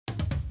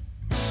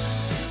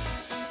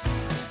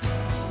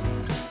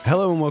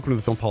Hello and welcome to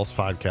the Film Pulse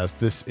Podcast.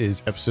 This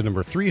is episode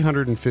number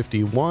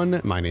 351.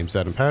 My name's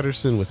Adam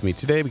Patterson. With me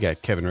today, we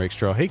got Kevin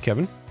Rakestraw. Hey,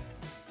 Kevin.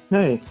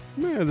 Hey.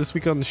 Yeah, this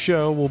week on the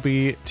show, we'll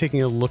be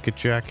taking a look at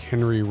Jack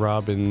Henry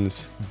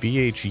Robbins'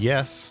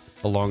 VHS,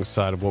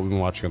 alongside of what we've been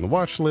watching on the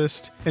watch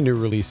list, and new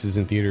releases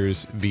in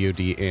theaters,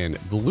 VOD, and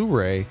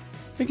Blu-ray.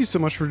 Thank you so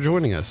much for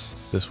joining us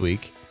this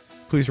week.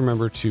 Please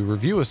remember to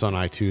review us on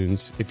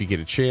iTunes if you get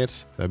a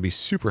chance. That'd be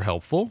super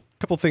helpful.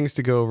 A couple things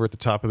to go over at the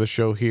top of the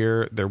show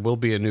here. There will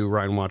be a new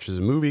Ryan Watches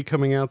a Movie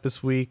coming out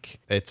this week.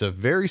 It's a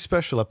very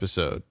special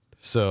episode.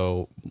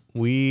 So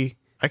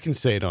I can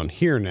say it on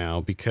here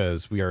now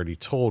because we already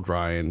told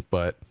Ryan,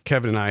 but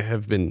Kevin and I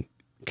have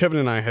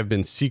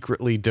been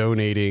secretly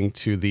donating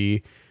to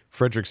the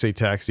Friedrich's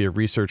Ataxia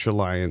Research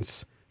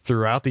Alliance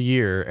throughout the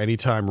year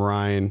anytime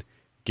Ryan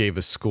gave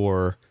a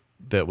score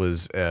that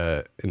was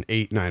an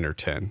 8, 9, or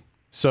 10.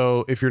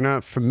 So if you're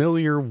not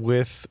familiar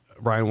with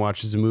Ryan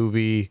Watches a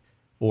Movie,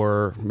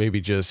 or maybe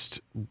just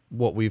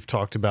what we've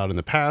talked about in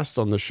the past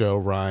on the show,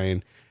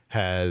 Ryan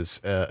has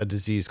a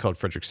disease called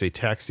Friedrich's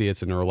Ataxia.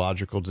 It's a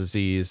neurological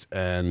disease,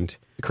 and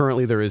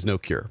currently there is no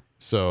cure.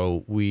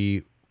 So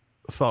we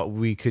thought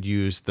we could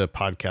use the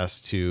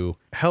podcast to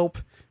help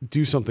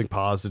do something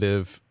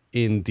positive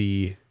in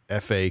the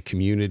FA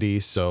community.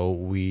 So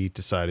we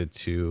decided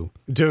to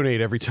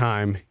donate every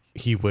time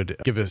he would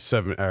give us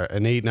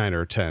an 8, 9,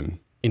 or 10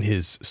 in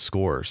his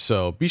score.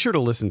 So be sure to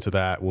listen to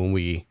that when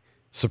we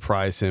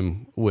surprise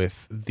him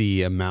with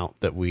the amount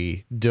that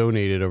we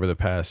donated over the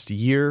past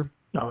year.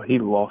 Oh, he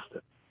lost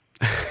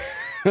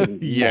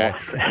it.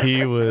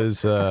 He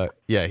was, I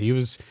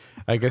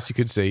guess you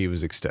could say he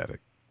was ecstatic.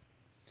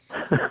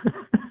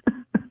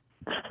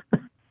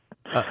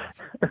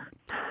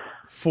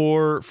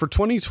 For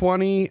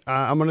 2020,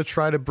 I'm going to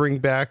try to bring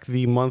back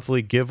the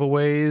monthly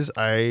giveaways.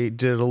 I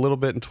did a little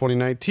bit in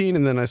 2019,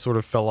 and then I sort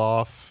of fell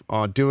off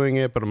on doing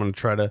it, but I'm going to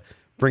try to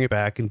bring it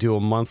back and do a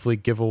monthly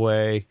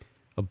giveaway,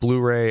 a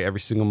Blu-ray every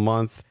single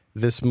month.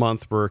 This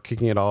month, we're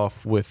kicking it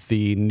off with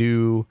the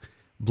new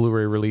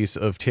Blu-ray release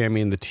of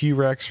Tammy and the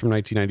T-Rex from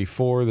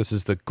 1994. This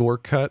is the gore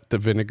cut that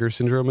Vinegar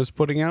Syndrome is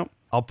putting out.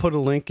 I'll put a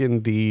link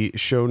in the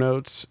show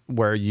notes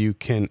where you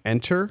can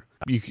enter.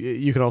 You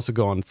can also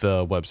go on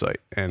the website,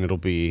 and it'll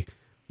be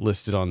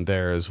listed on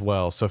there as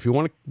well. So if you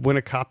want to win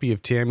a copy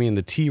of Tammy and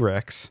the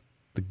T-Rex,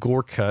 the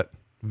gore cut,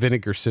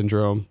 Vinegar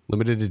Syndrome,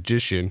 limited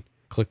edition,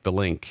 click the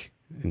link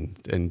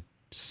and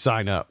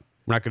sign up.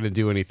 I'm not going to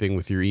do anything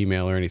with your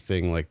email or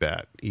anything like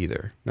that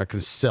either. I'm not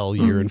going to sell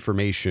your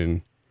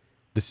information.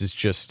 This is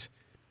just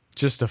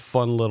a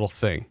fun little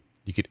thing.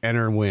 You could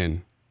enter and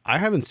win. I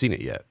haven't seen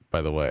it yet,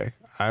 by the way.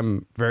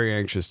 I'm very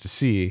anxious to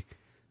see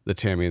the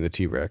Tammy and the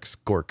T-Rex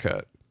gore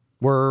cut.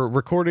 We're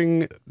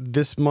recording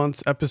this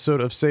month's episode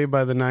of Saved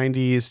by the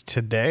 90s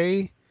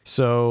today,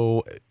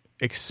 so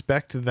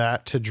expect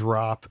that to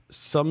drop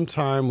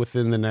sometime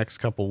within the next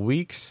couple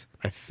weeks.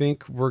 I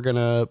think we're going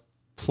to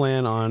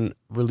plan on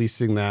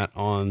releasing that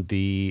on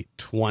the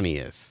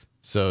 20th,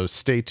 so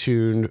stay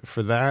tuned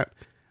for that.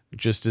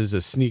 Just as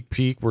a sneak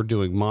peek, we're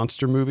doing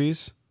monster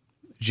movies,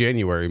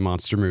 January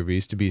monster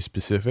movies to be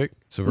specific.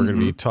 So we're going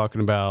to be talking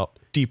about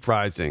Deep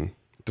Rising,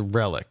 The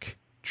Relic,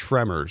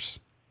 Tremors,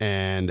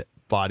 and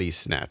Body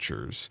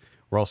Snatchers.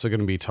 We're also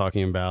going to be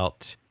talking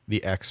about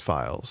The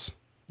X-Files.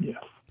 Yeah.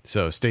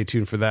 So stay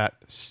tuned for that.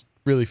 It's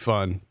really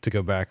fun to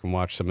go back and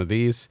watch some of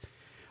these.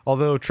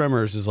 Although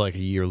Tremors is like a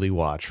yearly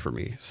watch for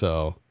me.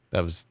 So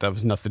that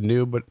was nothing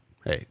new, but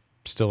hey,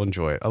 still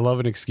enjoy it. I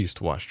love an excuse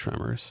to watch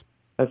Tremors.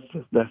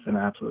 That's an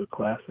absolute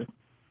classic.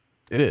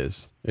 It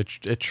is.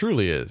 It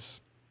truly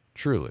is.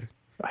 Truly.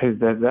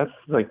 That's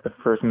like the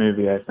first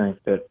movie I think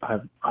that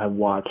I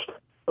watched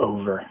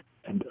over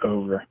and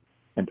over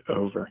and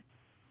over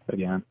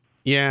again.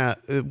 Yeah,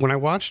 when I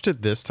watched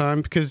it this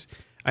time, because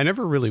I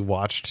never really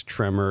watched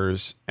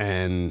Tremors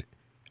and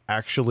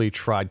actually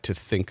tried to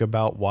think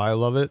about why I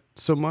love it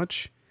so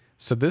much.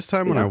 So this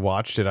time when I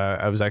watched it,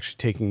 I was actually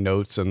taking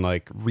notes and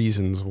like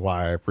reasons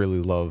why I really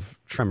love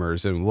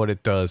Tremors and what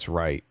it does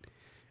right.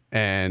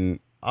 And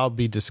I'll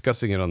be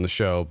discussing it on the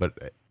show,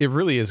 but it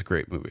really is a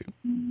great movie.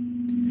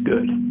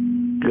 Good.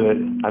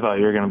 I thought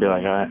you were going to be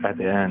like, at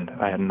the end,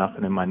 I had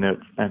nothing in my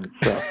notes. And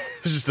so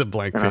It was just a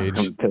blank page.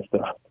 I'm pissed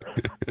off.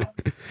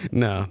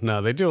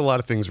 No, they do a lot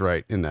of things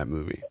right in that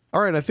movie.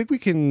 All right, I think we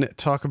can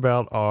talk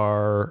about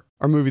our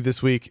movie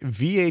this week,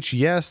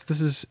 VHS. This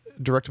is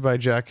directed by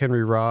Jack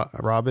Henry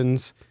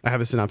Robbins. I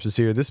have a synopsis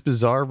here. This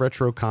bizarre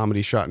retro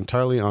comedy shot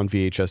entirely on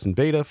VHS and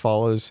beta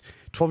follows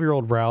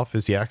 12-year-old Ralph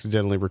as he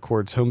accidentally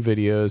records home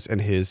videos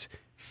and his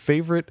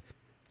favorite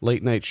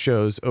late night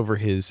shows over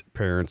his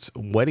parents'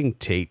 wedding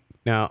tape.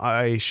 Now,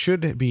 I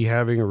should be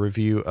having a written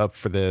review up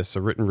for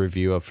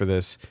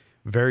this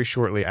very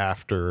shortly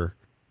after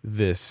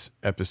this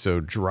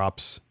episode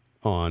drops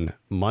on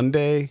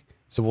Monday.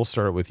 So we'll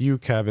start with you,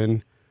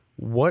 Kevin.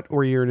 What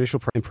were your initial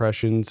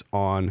impressions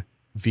on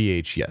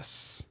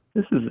VHS?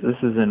 This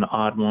is an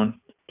odd one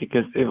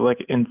because it,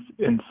 like in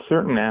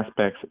certain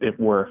aspects it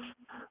works.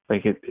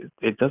 Like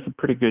it does a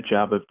pretty good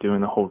job of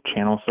doing the whole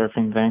channel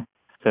surfing thing.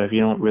 So if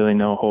you don't really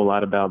know a whole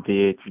lot about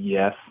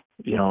VHS,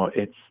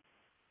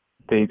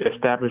 they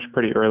established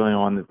pretty early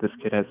on that this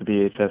kid has a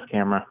VHS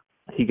camera.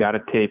 He got a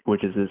tape,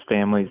 which is his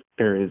family's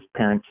or his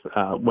parents'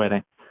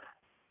 wedding.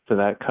 So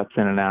that cuts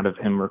in and out of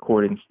him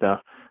recording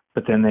stuff.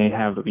 But then they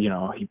have,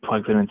 he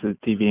plugs it into the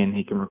TV and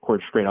he can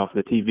record straight off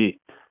the TV.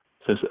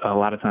 So a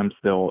lot of times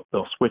they'll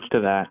switch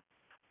to that.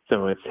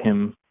 So it's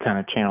him kind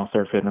of channel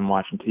surfing and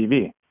watching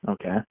TV.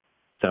 Okay.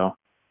 So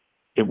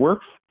it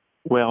works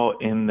well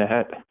in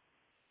that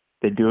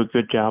they do a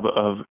good job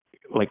of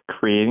like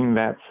creating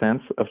that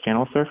sense of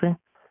channel surfing,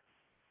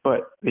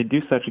 but they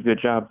do such a good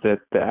job that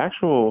the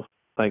actual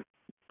like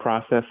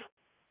process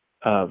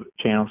of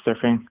channel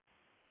surfing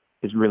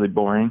is really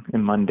boring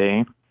and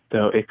mundane.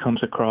 So it comes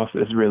across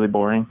as really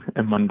boring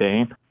and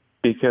mundane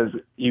because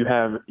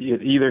it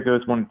either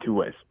goes one of two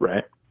ways,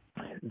 right?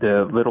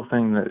 The little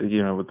thing that,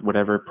 with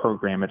whatever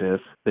program it is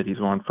that he's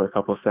on for a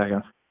couple of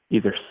seconds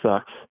either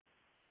sucks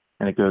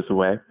and it goes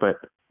away, but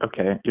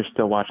okay, you're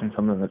still watching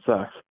something that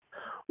sucks.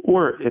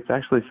 Or it's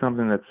actually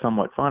something that's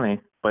somewhat funny,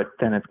 but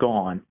then it's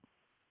gone.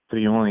 So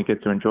you only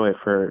get to enjoy it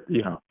for,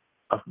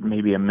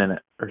 maybe a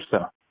minute or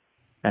so.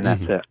 And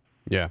that's it.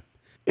 Yeah.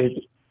 It's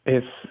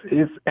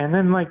and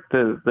then like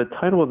the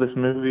title of this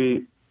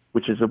movie,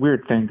 which is a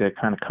weird thing to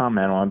kind of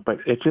comment on, but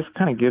it just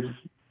kind of gives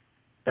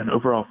an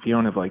overall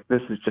feeling of like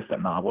this is just a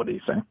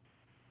novelty thing.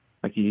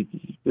 Like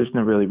there's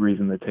no really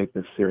reason to take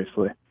this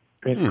seriously.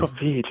 I mean, it's called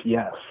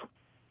VHS.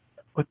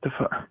 What the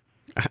fuck?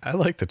 I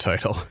like the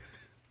title.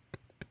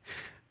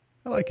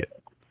 I like it.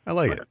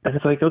 And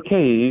it's like,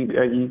 okay,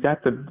 you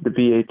got the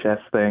VHS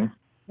thing.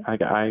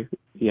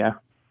 Yeah.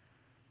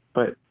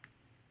 But,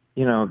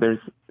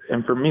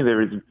 for me, there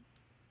was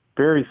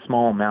very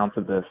small amounts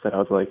of this that I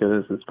was like,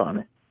 oh, this is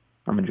funny.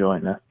 I'm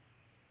enjoying this.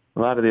 A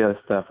lot of the other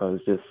stuff, I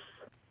was just,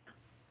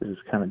 this is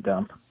kind of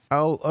dumb.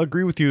 I'll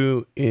agree with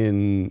you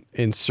in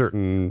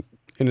certain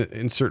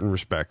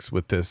respects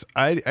with this.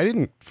 I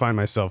didn't find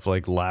myself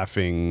like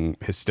laughing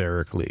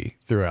hysterically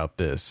throughout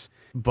this,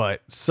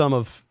 but some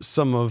of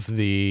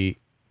the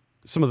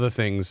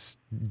things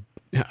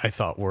I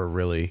thought were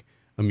really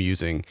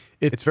amusing.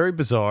 It's very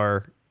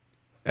bizarre,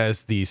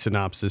 as the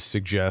synopsis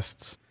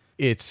suggests.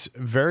 It's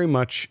very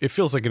much, it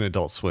feels like an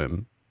Adult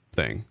Swim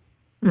thing.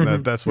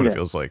 That's what it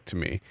feels like to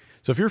me.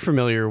 So if you're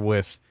familiar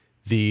with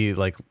the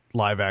like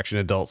live action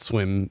Adult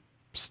Swim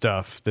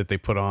stuff that they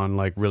put on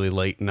like really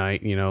late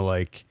night,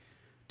 like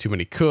Too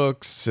Many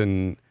Cooks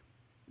and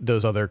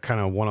those other kind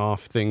of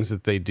one-off things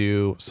that they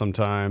do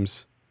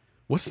sometimes.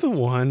 What's the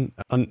one?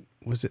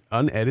 Was it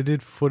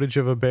unedited footage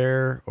of a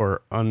bear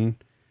or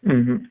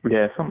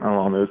Yeah, something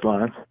along those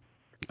lines.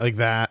 Like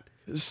that.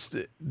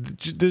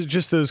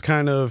 Just those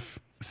kind of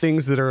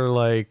things that are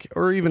like,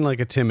 or even like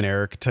a Tim and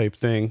Eric type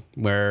thing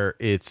where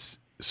it's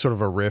sort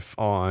of a riff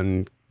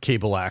on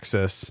cable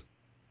access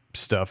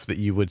stuff that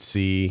you would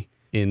see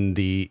in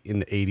the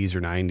 80s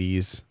or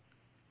 90s,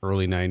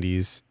 early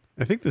 90s.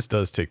 I think this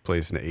does take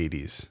place in the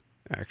 80s,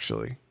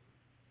 actually.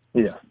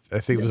 Yeah. I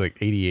think it was like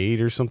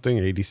 88 or something,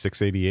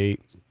 86,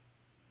 88,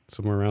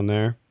 somewhere around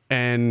there.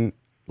 And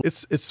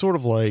it's sort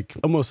of like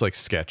almost like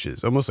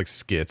sketches, almost like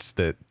skits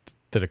that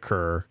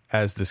occur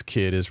as this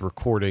kid is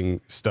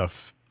recording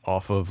stuff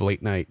off of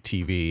late night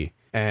TV.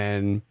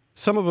 And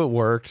some of it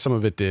worked, some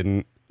of it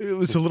didn't. It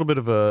was a little bit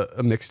of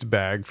a mixed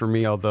bag for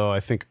me, although I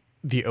think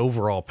the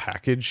overall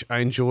package I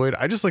enjoyed.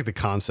 I just like the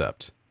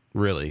concept,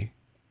 really.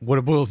 What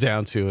it boils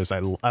down to is I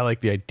like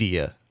the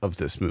idea of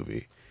this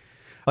movie.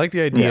 I like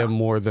the idea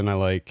more than I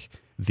like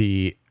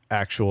the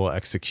actual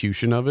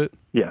execution of it.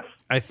 Yes.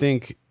 I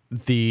think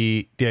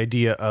the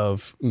idea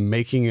of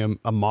making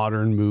a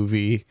modern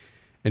movie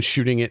and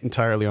shooting it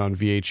entirely on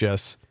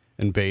VHS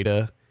and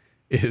beta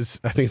I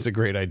think it's a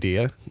great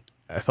idea.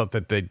 I thought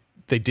that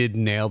they did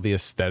nail the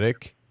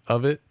aesthetic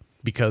of it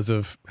because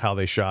of how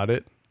they shot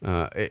it.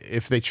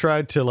 If they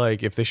shot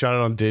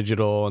it on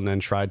digital and then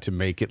tried to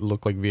make it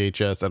look like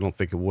VHS, I don't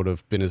think it would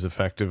have been as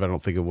effective. I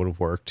don't think it would have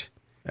worked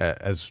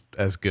as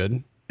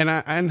good. And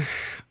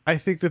I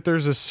think that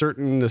there's a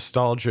certain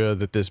nostalgia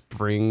that this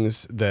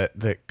brings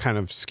that kind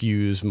of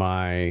skews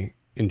my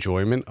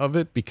enjoyment of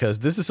it, because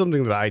this is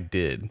something that I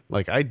did.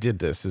 Like, I did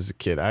this as a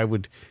kid. I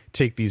would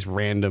take these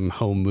random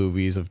home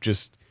movies of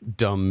just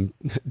dumb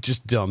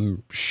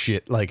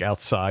shit, like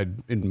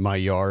outside in my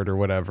yard or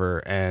whatever,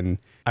 and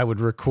I would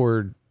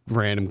record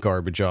random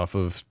garbage off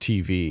of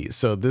TV.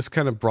 So this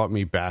kind of brought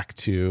me back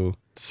to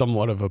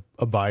somewhat of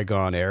a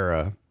bygone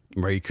era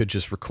where you could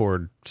just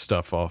record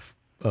stuff off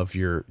of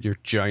your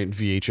giant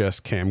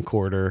VHS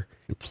camcorder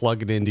and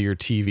plug it into your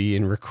TV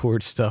and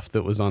record stuff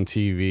that was on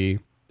TV.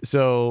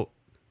 So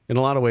in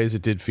a lot of ways,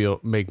 it did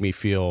make me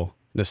feel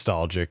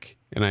nostalgic,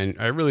 and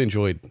I really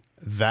enjoyed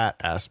that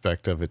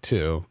aspect of it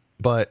too.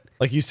 But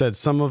like you said,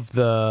 some of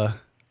the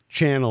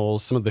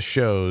channels, some of the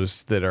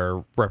shows that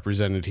are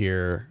represented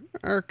here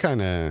are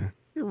kind of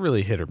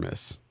really hit or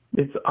miss.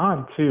 It's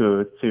odd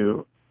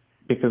too,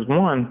 because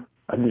one,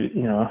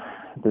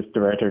 this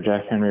director,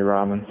 Jack Henry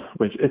Robbins,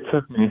 which it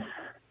took me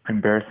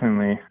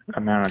embarrassingly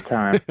amount of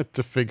time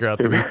to figure out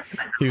that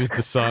he was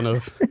the son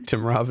of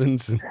Tim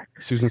Robbins and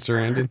Susan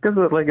Sarandon. Because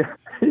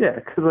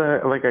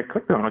I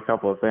clicked on a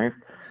couple of things,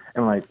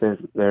 and like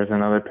there's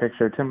another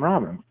picture of Tim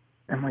Robbins.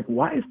 I'm like,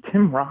 why is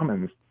Tim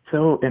Robbins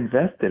so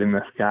invested in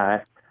this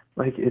guy?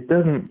 Like it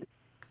doesn't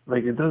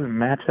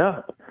match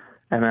up.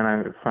 And then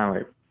I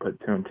finally put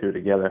two and two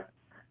together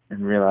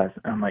and realized,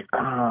 I'm like,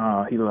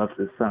 oh, he loves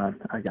his son.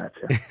 I got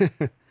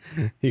you.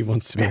 He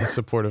wants to be a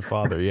supportive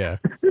father. Yeah.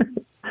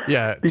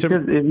 Yeah. Because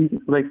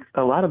like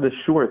a lot of the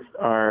shorts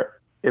are,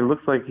 it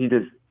looks like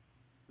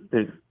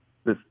there's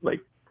this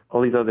like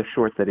all these other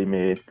shorts that he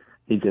made,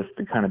 he just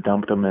kind of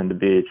dumped them into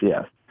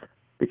VHS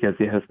because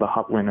he has The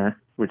Hot Winter,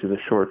 which is a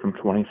short from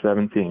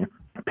 2017.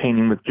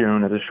 Painting with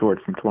Joan is a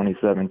short from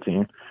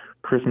 2017.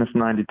 Christmas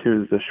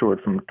 92 is a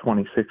short from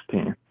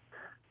 2016.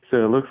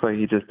 So it looks like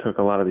he just took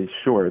a lot of these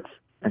shorts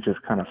and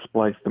just kind of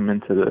spliced them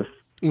into this.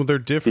 Well, they're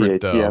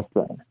different VHS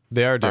though. thing.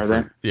 They are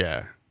different. Are they?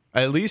 Yeah.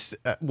 At least,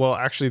 well,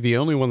 actually, the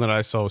only one that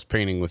I saw was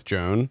Painting with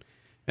Joan,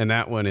 and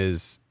that one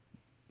is,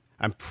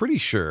 I'm pretty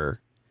sure.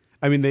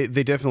 I mean, they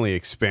definitely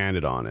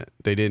expanded on it.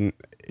 They didn't.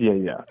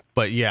 Yeah.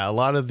 But yeah, a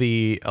lot of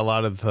the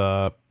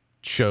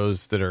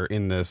shows that are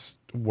in this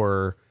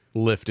were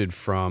lifted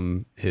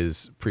from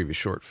his previous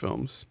short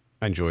films.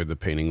 I enjoyed the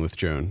Painting with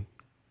Joan,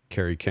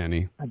 Carrie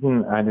Kenny. I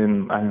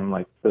didn't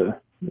like the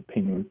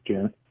Painting with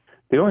Joan.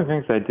 The only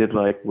things I did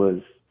like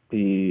was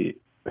the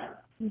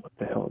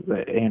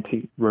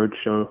Antique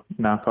Roadshow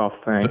knockoff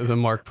thing. The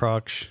Mark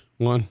Proksch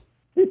one.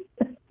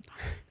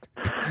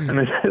 And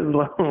I just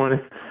love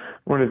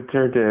when it's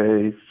turned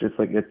to, he's just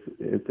like,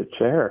 it's a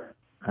chair.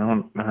 I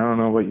don't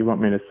know what you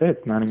want me to say.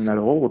 It's not even that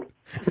old.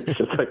 It's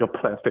just like a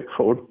plastic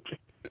folding chair.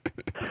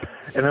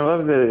 And I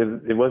love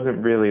that it wasn't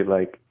really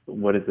like,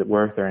 what is it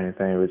worth or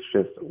anything. It was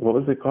just, what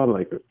was it called?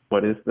 Like,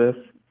 what is this?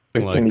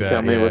 Can you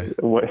tell me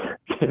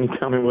can you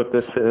tell me what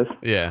this is?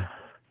 Yeah.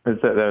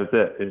 That was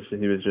it.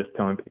 He was just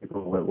telling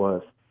people what it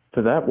was.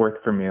 So that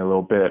worked for me a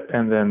little bit.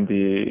 And then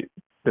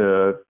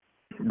the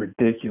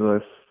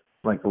ridiculous,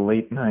 like,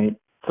 late night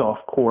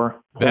softcore.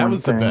 That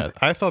was the best.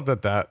 I thought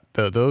that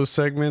those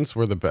segments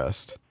were the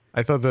best.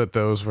 I thought that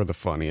those were the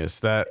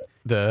funniest. That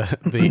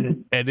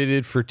the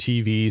edited for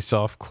TV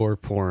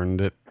softcore porn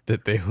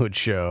that they would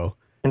show.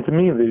 And to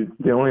me,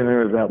 the only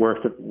thing that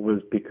worked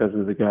was because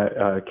of the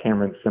guy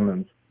Cameron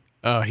Simmons.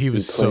 Oh, he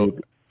was so.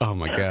 Oh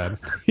my God,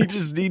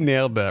 he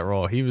nailed that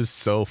role. He was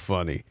so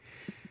funny.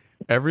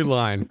 Every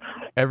line,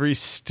 every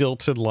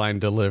stilted line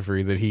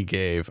delivery that he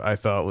gave, I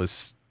thought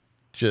was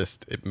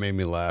just, it made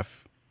me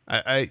laugh.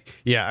 I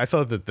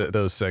thought that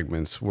those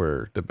segments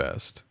were the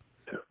best.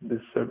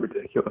 It's so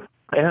ridiculous.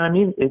 And I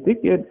mean, it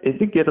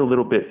did get a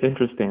little bit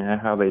interesting at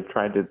how they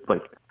tried to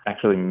like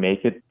actually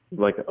make it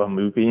like a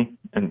movie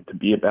and to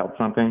be about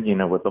something, you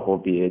know, with the whole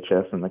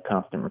VHS and the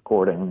constant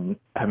recording and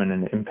having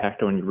an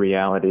impact on your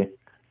reality.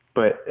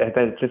 But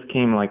that just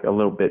came like a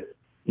little bit,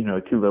 you know,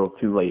 too little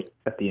too late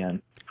at the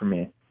end for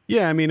me.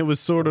 Yeah, I mean, it was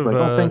sort of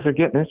like, things are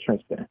getting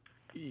interesting.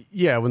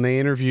 Yeah, when they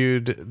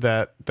interviewed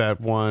that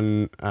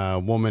one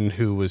woman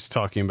who was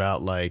talking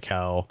about like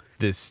how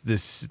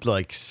this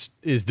like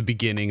is the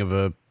beginning of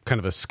a kind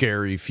of a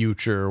scary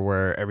future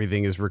where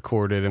everything is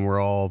recorded and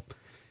we're all,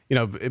 you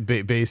know,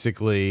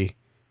 basically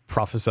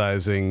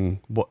prophesizing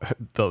what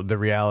the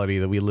reality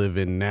that we live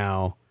in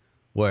now,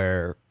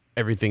 where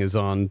everything is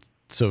on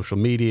social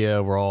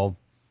media. We're all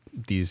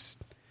these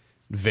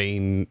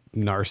vain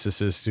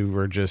narcissists who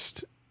are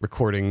just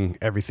recording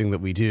everything that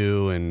we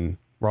do, and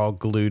we're all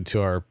glued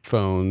to our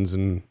phones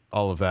and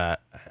all of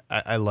that.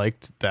 I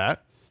liked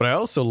that, but I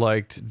also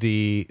liked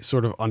the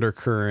sort of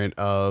undercurrent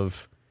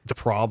of the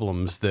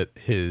problems that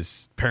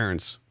his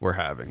parents were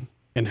having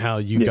and how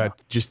you got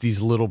just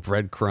these little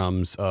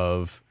breadcrumbs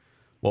of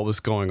what was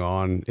going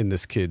on in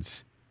this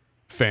kid's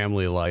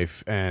family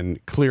life,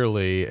 and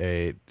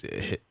clearly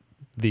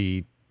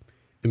the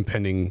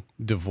impending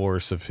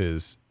divorce of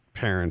his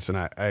parents. And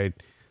I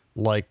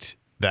liked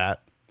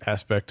that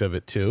aspect of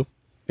it too.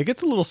 It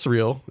gets a little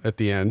surreal at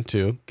the end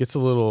too. It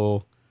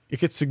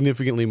gets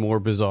significantly more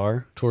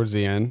bizarre towards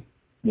the end.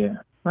 Yeah,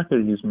 I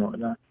could use more of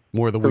that.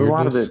 More of the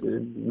weirdness. A lot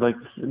of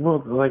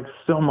it, like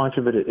so much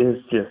of it is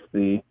just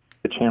the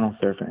channel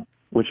surfing,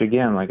 which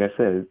again, like I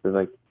said,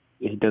 like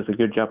he does a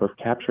good job of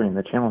capturing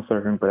the channel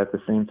surfing, but at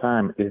the same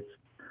time,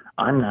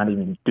 I'm not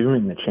even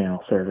doing the channel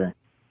surfing.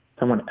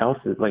 Someone else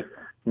is. Like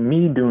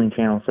me doing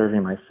channel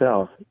surfing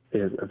myself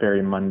is a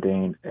very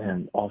mundane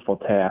and awful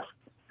task,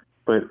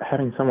 but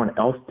having someone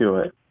else do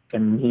it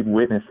and me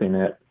witnessing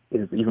it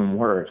is even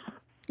worse.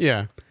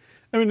 Yeah,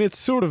 I mean, it's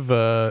sort of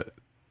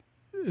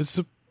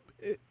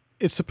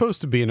it's supposed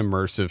to be an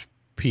immersive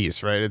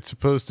piece, right? It's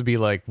supposed to be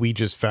like, we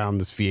just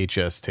found this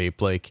VHS tape.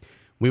 Like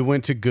we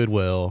went to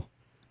Goodwill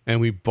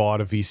and we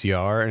bought a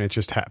VCR and it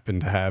just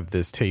happened to have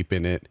this tape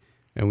in it.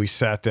 And we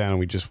sat down and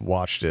we just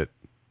watched it,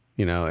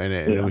 you know, and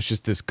it was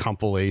just this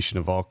compilation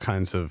of all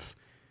kinds of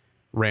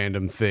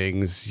random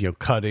things, you know,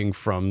 cutting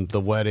from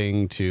the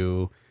wedding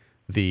to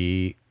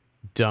the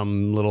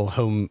dumb little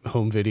home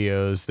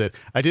videos. That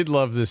I did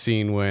love the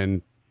scene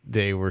when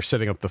they were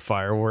setting up the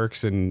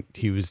fireworks, and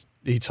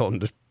he told him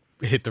to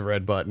hit the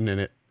red button, and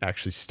it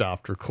actually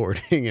stopped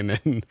recording, and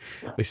then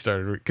they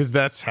started, because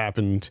that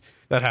happened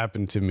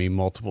to me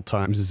multiple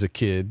times as a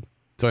kid.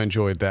 So I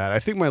enjoyed that. I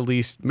think my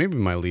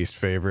least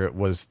favorite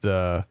was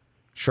the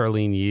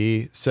Charlene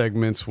Yi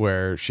segments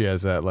where she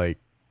has that like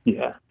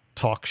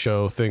talk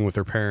show thing with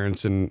her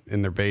parents in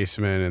their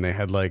basement, and they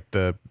had like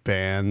the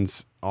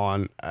bands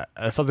on.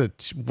 I thought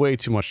that way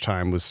too much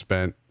time was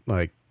spent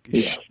like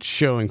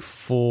showing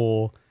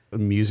full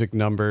music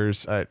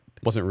numbers. I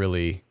wasn't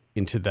really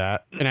into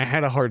that, and I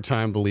had a hard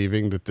time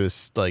believing that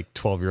this like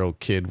 12-year-old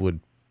kid would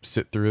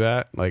sit through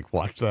that, like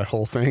watch that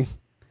whole thing.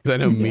 Because I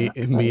know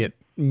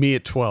me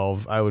at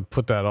 12, I would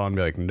put that on and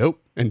be like, nope,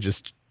 and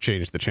just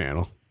change the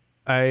channel.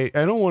 I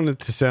don't want it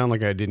to sound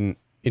like I didn't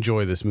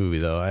enjoy this movie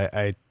though.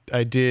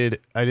 I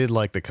did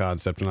like the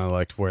concept, and I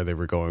liked where they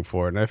were going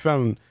for it, and I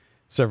found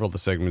several of the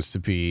segments to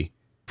be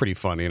pretty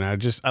funny, and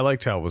I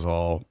liked how it was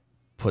all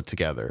put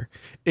together.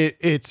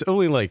 It's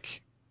only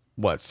like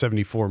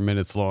 74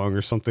 minutes long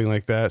or something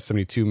like that,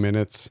 72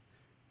 minutes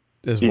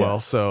as well.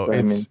 So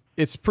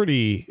it's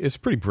pretty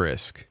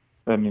brisk.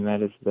 I mean,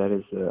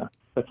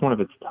 that's one of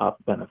its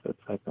top benefits,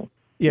 I think.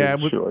 Yeah,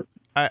 short.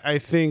 I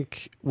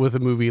think with a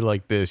movie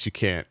like this, you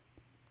can't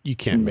make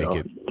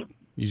it.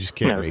 You just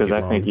can't make it long.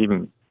 Because I think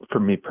even for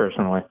me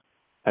personally,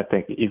 I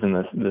think even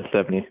the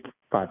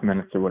 75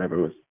 minutes or whatever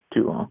was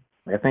too long.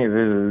 I think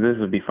this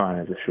would be fine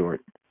as a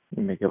short.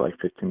 You make it like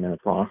 15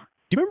 minutes long.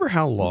 Do you remember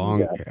how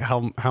long,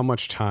 how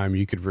much time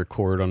you could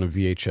record on a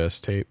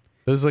VHS tape?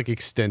 Those like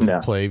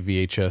extended play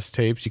VHS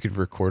tapes, you could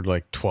record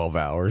like 12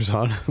 hours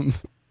on them.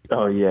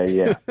 Oh,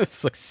 yeah.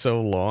 It's like so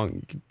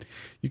long.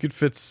 You could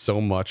fit so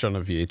much on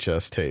a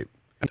VHS tape.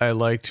 I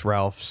liked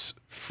Ralph's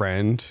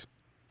friend,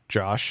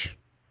 Josh,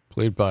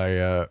 played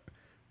by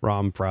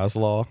Ram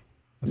Praslaw.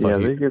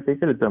 They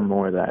could have done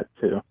more of that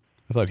too.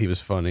 I thought he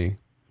was funny.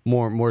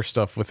 More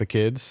stuff with the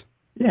kids.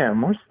 Yeah,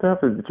 more stuff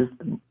is just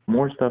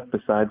more stuff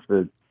besides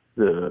the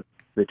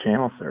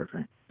channel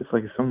surfing. Just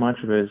like so much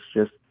of it is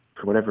just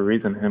for whatever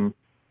reason him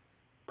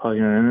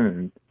plugging in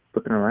and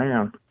flipping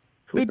around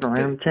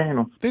the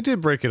channels. They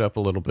did break it up a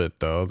little bit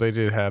though. They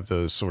did have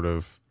those sort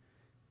of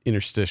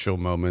interstitial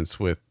moments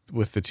with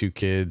the two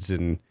kids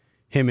and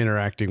him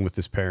interacting with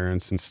his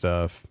parents and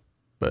stuff.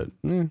 But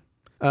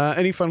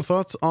any final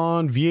thoughts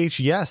on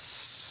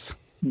VHS?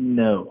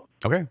 No.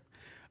 Okay.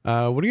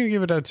 What are you gonna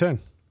give it out of 10?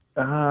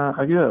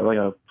 I give it like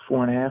a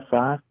 4.5, 5.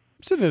 I'm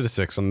sitting at a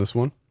 6 on this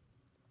one.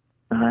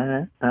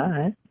 All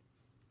right.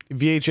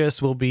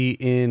 VHS will be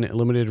in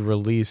limited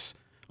release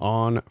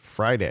on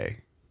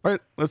Friday. All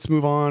right, let's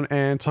move on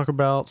and talk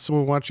about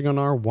someone watching on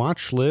our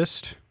watch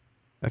list.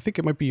 I think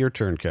it might be your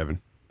turn,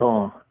 Kevin.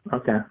 Oh,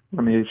 okay.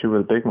 Let me hit you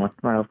with a big one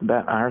right off the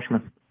bat.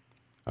 Irishman.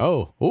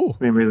 Oh, ooh.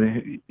 I mean,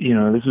 really,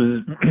 this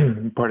was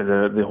part of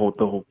the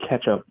whole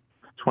catch-up,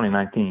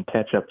 2019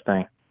 catch-up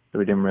thing. So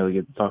we didn't really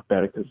get to talk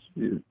about it because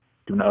we were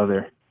doing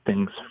other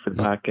things for the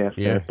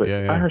podcast. But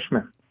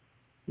Irishman,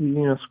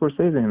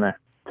 Scorsese in there.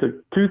 So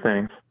two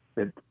things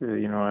that,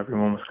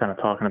 everyone was kind of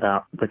talking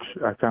about, which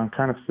I found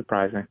kind of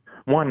surprising.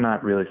 One,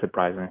 not really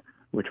surprising,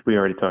 which we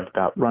already talked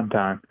about.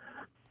 Runtime,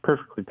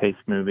 perfectly paced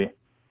movie.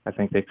 I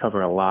think they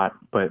cover a lot,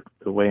 but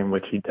the way in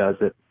which he does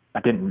it,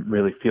 I didn't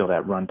really feel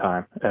that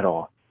runtime at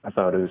all. I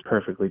thought it was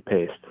perfectly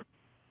paced,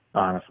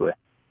 honestly.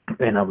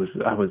 And I was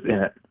in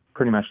it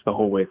pretty much the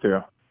whole way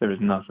through. There was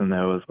nothing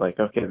that was like,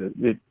 okay,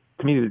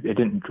 to me, it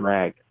didn't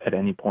drag at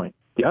any point.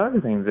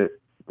 The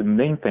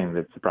main thing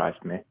that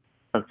surprised me,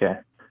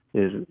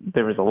 is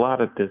there was a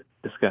lot of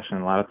discussion,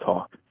 a lot of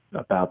talk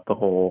about the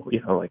whole,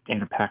 like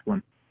Anna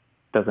Paquin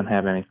doesn't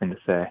have anything to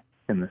say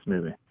in this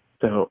movie.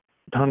 So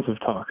tons of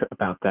talk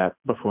about that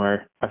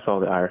before I saw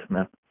The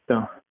Irishman.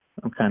 So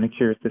I'm kind of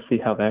curious to see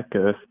how that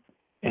goes.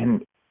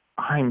 And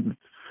I'm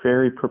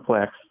very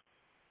perplexed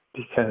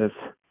because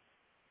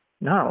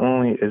not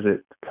only is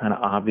it kind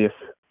of obvious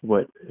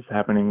what is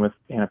happening with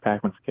Anna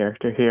Paquin's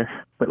character here,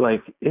 but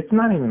like it's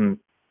not even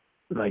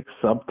like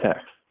subtext.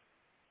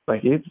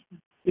 Like it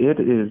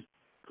is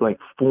like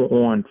full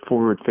on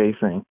forward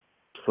facing,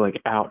 just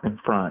like out in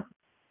front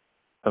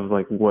of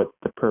like what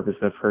the purpose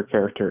of her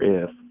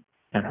character is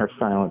and her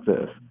silence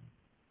is.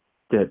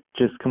 That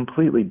just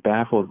completely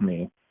baffles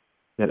me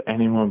that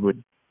anyone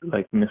would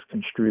like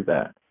misconstrue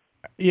that.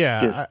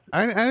 Yeah,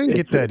 I didn't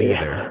get that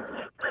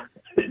either.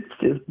 It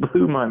just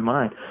blew my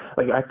mind.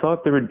 Like I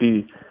thought there would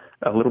be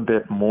a little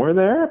bit more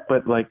there,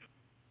 but like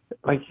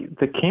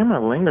the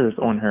camera lingers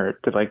on her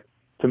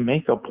to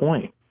make a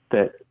point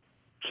that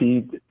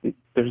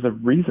there's a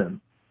reason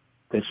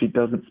that she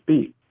doesn't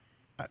speak.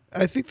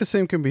 I think the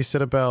same can be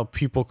said about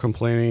people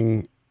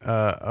complaining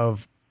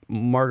of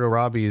Margot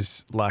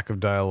Robbie's lack of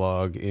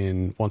dialogue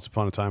in Once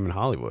Upon a Time in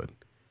Hollywood.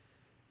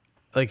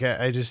 Like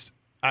I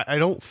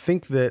don't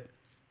think that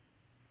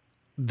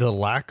the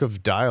lack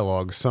of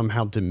dialogue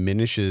somehow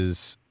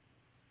diminishes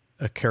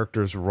a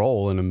character's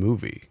role in a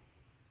movie.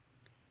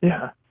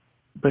 Yeah.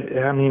 But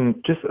I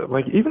mean, just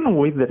like even the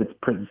way that it's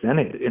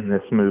presented in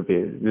this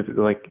movie,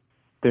 like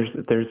there's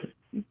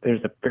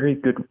a very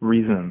good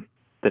reason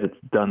that it's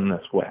done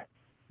this way,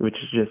 which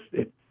is just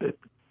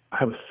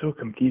I was so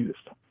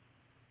confused.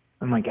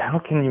 I'm like, how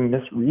can you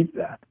misread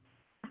that?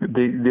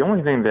 The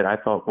only thing that I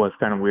thought was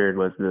kind of weird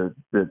was the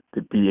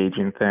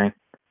de-aging thing.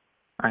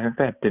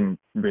 That didn't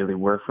really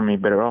work for me,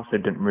 but it also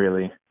didn't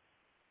really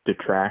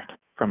detract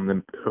from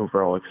the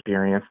overall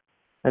experience.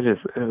 It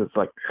was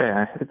like,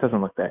 it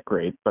doesn't look that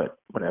great, but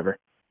whatever.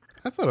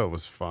 I thought it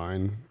was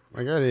fine.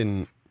 Like I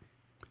didn't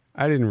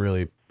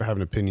really have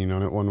an opinion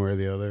on it one way or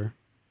the other.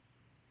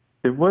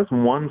 There was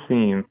one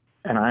scene,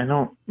 and I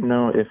don't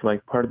know if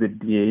like part of the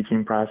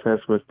de-aging process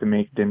was to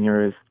make De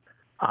Niro's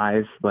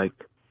eyes like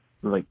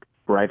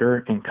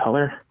brighter in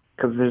color,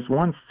 because there's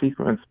one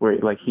sequence where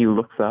like he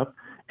looks up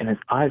and his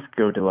eyes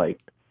go to like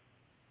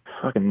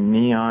fucking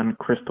neon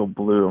crystal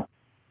blue,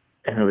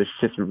 and it was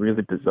just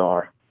really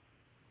bizarre.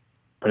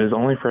 But it was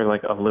only for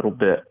like a little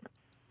bit.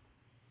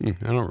 I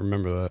don't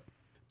remember that.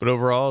 But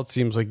overall, it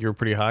seems like you're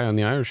pretty high on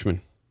The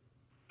Irishman.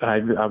 I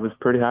was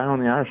pretty high on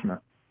The Irishman.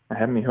 It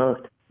had me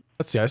hooked.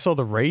 Let's see. I saw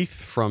The Wraith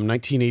from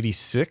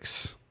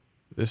 1986.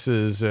 This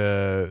is,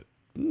 I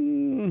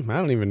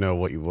don't even know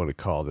what you want to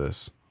call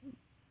this.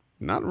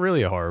 Not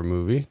really a horror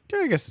movie. Yeah,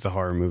 I guess it's a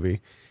horror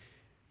movie.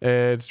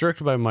 It's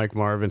directed by Mike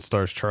Marvin,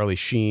 stars Charlie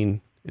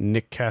Sheen,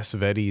 Nick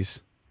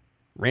Cassavetes,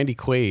 Randy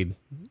Quaid,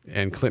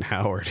 and Clint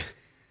Howard.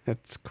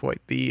 That's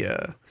quite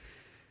the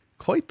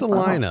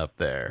lineup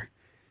there.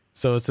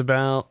 So it's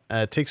about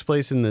takes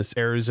place in this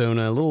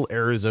little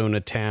Arizona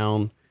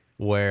town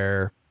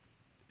where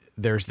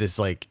there's this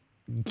like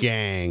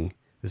gang,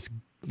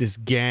 this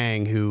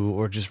gang who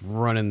are just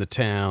running the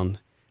town,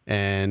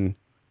 and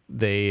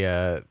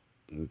they're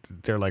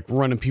like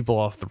running people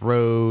off the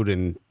road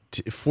and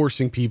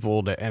forcing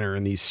people to enter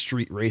in these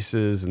street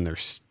races, and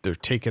they're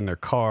taking their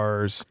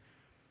cars,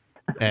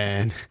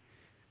 and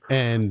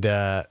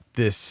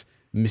this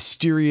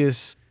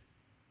mysterious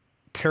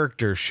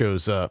character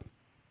shows up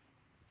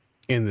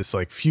in this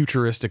like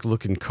futuristic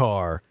looking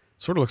car.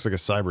 Sort of looks like a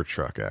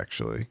Cybertruck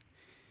actually.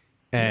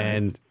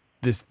 And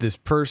this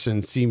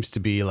person seems to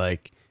be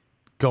like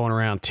going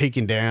around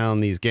taking down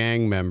these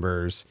gang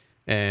members.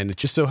 And it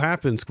just so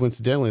happens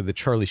coincidentally that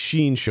Charlie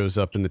Sheen shows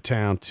up in the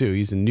town too.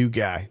 He's a new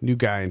guy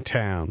in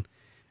town.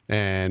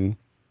 And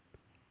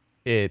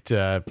it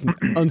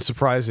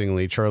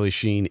unsurprisingly, Charlie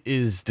Sheen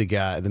is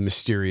the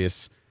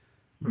mysterious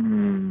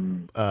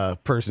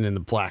person in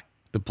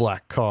the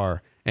black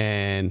car.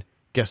 And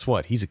guess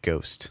what? He's a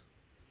ghost.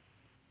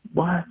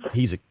 What?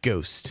 He's a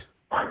ghost.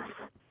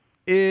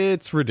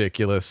 It's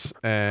ridiculous,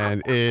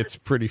 and it's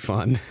pretty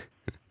fun.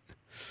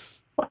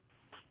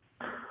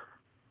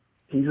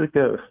 He's a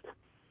ghost.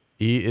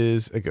 He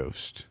is a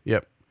ghost.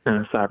 Yep. In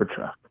a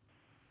Cybertruck.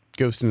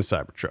 Ghost in a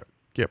Cybertruck.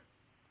 Yep.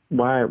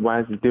 Why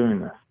is he doing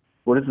this?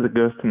 What is the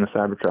ghost in the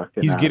Cybertruck?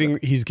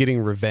 He's getting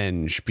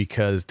revenge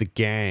because this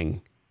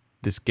gang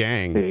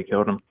they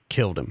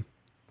killed him.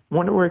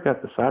 Wonder where he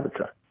got the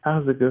Cybertruck. How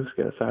does the ghost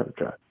get a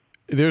Cybertruck?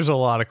 There's a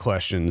lot of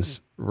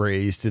questions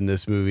raised in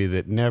this movie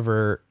that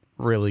never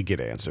really get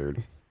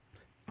answered.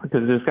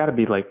 Because there has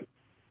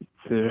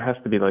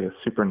to be like a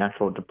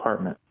supernatural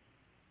department.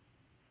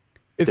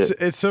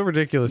 It's so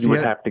ridiculous. You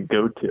would have to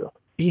go to.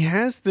 He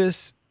has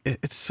this.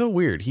 It's so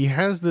weird. He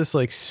has this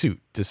like suit,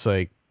 this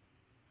like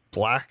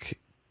black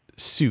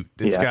suit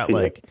that's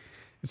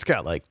it's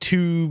got like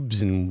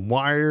tubes and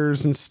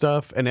wires and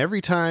stuff. And every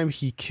time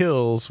he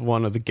kills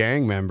one of the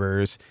gang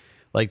members,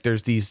 like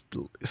there's these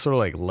sort of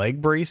like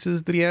leg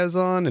braces that he has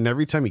on, and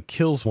every time he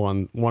kills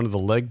one of the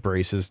leg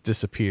braces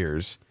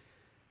disappears.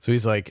 So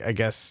he's like, I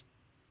guess,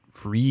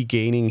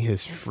 regaining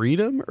his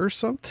freedom or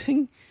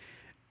something.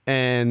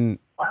 And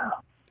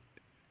wow.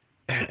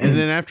 And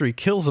then after he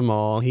kills them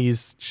all,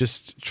 he's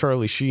just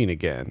Charlie Sheen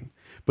again.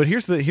 But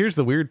here's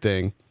the weird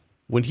thing.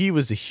 When he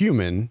was a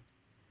human,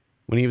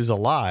 when he was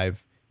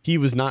alive, he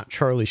was not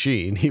Charlie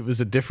Sheen. He was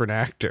a different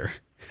actor.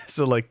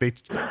 So like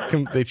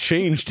they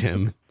changed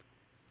him.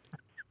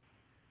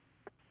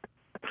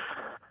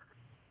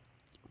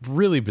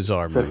 Really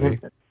bizarre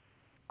movie.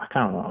 I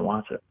kind of want to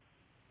watch it.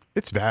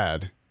 It's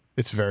bad.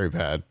 It's very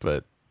bad,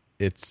 but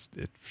it's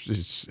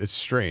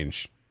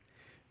strange,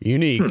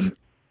 unique.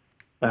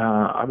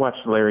 I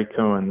watched Larry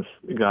Cohen's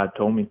God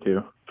Told Me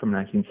To from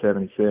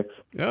 1976.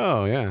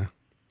 Oh yeah.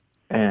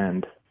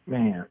 And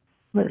man,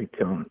 Larry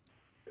Cohen,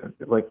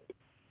 like,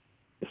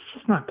 it's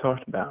just not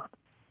talked about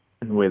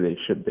in the way they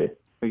should be.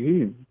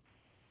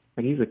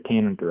 He's a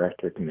canon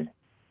director to me,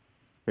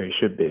 or he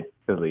should be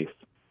at least.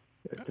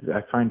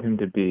 I find him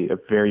to be a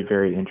very,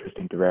 very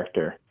interesting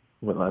director.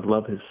 Well, I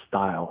love his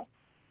style.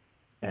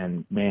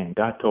 And man,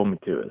 God Told Me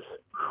To is,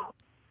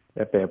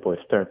 that bad boy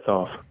starts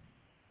off,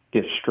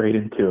 gets straight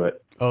into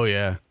it. Oh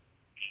yeah.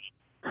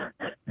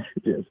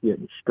 Just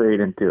getting straight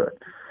into it.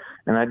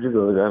 And I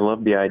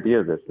love the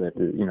idea of this, that,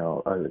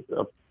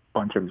 a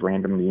bunch of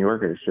random New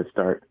Yorkers just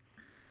start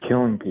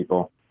killing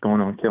people, going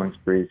on killing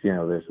sprees.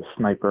 There's a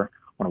sniper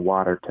on a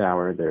water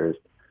tower. There's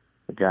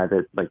a guy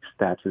that like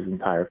stabs his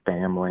entire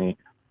family.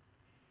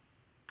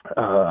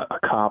 A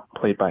cop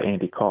played by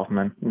Andy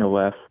Kaufman, no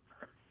less,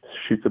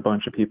 shoots a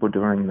bunch of people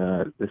during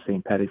the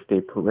St. Patty's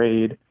Day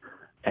parade.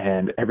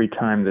 And every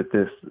time that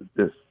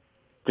this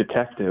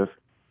detective,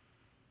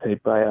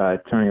 played by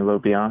Tony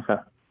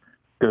LoBianca,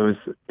 goes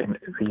and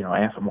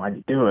asks him why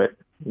did you do it,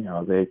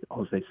 they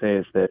all they say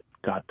is that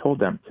God told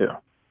them to,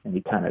 and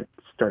he kind of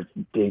starts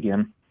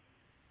digging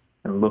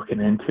and looking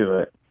into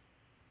it,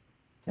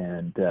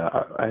 and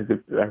I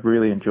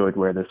really enjoyed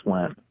where this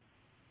went,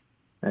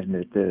 and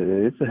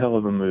it's a hell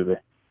of a movie.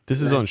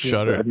 This is on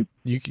Shudder.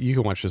 You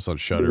can watch this on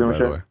Shudder, by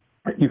the way.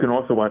 You can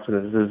also watch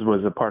this. This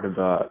was a part of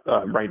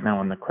right now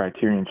on the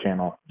Criterion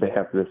Channel. They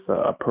have this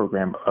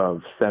program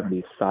of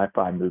 70s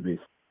sci-fi movies,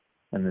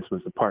 and this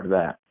was a part of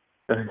that.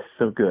 It's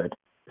so good,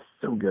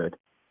 so good.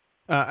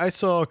 I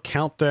saw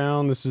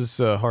Countdown. This is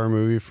a horror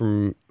movie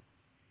from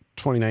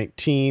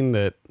 2019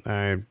 that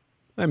I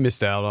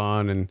missed out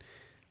on, and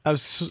I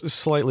was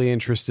slightly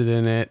interested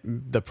in it.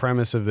 The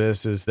premise of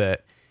this is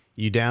that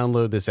you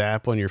download this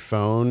app on your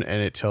phone,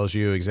 and it tells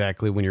you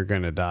exactly when you're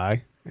going to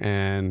die,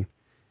 and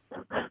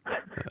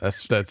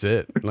that's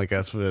it. Like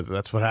that's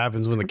what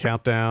happens when the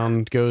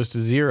countdown goes to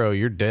 0.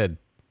 You're dead.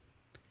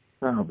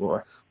 Oh boy.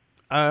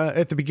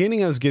 At the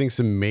beginning, I was getting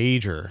some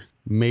major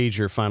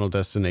Final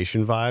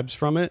Destination vibes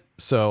from it,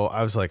 so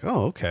I was like,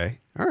 "Oh, okay,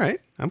 all right."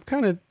 I'm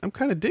kind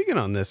of digging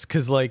on this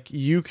because like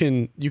you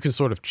can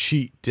sort of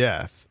cheat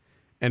death,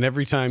 and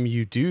every time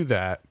you do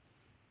that,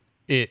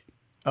 it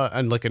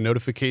and like a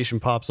notification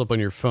pops up on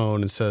your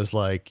phone and says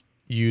like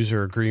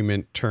user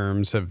agreement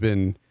terms have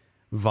been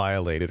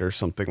violated or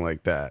something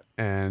like that.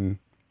 And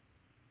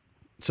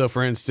so,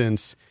 for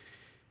instance,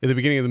 at the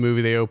beginning of the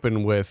movie, they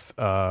open with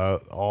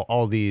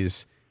all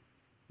these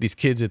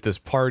kids at this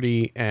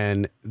party,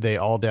 and they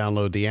all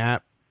download the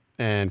app.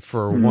 And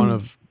for one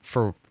of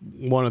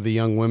the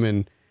young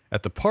women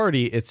at the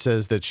party, it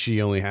says that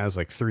she only has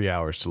like 3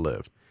 hours to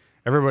live.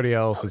 Everybody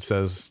else, it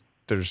says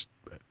there's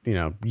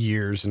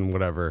years and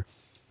whatever.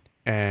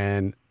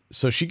 And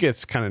so she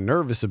gets kind of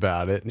nervous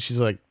about it, and she's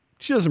like,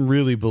 she doesn't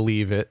really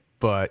believe it,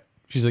 but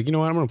she's like, you know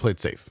what, I'm going to play it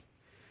safe.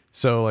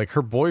 So like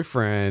her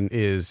boyfriend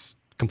is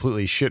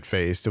completely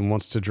shit-faced and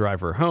wants to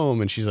drive her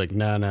home, and she's like,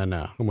 no, I'm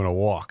going to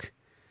walk.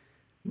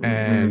 Mm-hmm.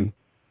 And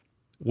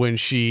when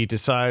she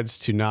decides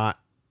to not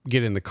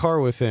get in the car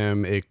with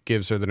him, it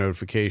gives her the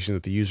notification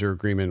that the user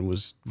agreement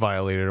was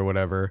violated or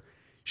whatever.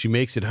 She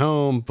makes it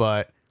home,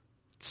 but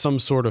some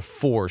sort of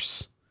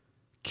force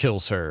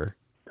kills her.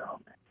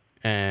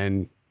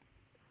 And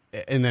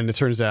then it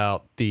turns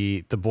out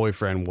the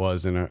boyfriend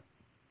was in a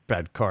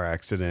bad car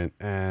accident,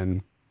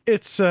 and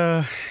it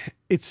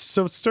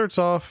starts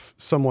off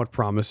somewhat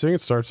promising. It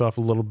starts off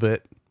a little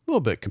bit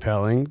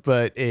compelling,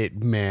 but it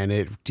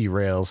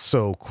derails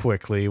so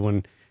quickly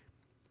when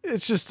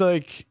it's just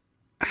like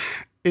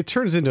it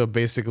turns into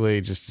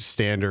basically just a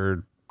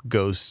standard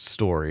ghost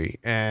story,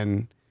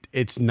 and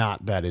it's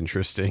not that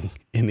interesting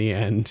in the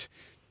end.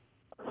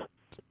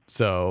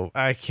 So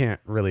I can't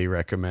really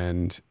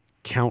recommend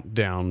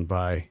Countdown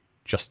by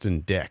Justin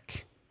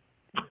Deck.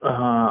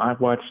 I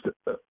watched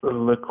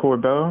Le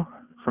Corbeau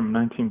from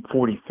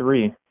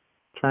 1943,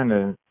 trying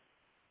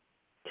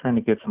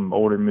to get some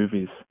older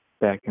movies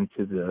back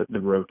into the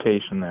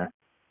rotation there,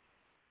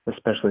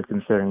 especially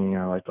considering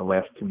like the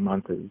last 2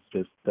 months is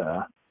just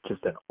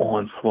an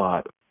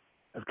onslaught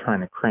of trying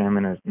to cram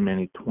in as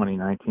many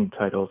 2019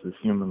 titles as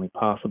humanly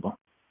possible.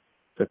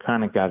 So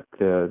kind of got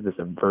this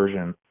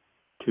aversion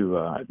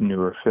to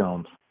newer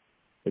films.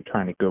 They're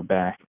trying to go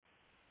back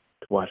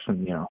to watch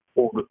some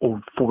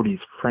old 40s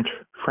French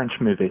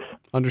movies.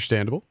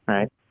 Understandable,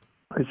 right?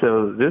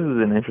 So this is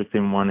an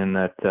interesting one in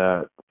that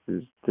the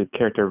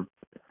character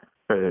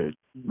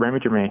Remy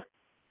Germain,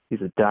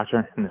 he's a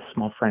doctor in a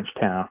small French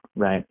town,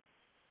 right?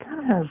 Kind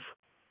of has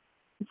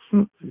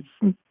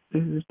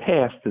his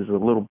past is a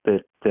little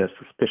bit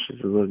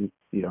suspicious. A little,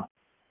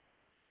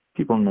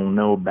 people don't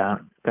know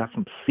about. Got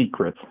some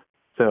secrets.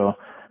 So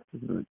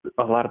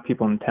a lot of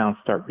people in town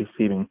start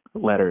receiving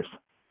letters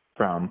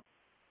from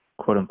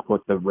quote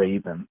unquote the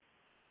Raven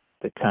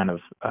that kind of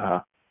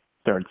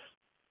starts,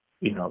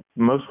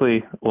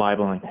 mostly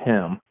libeling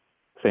him,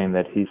 saying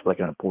that he's like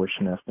an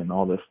abortionist and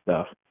all this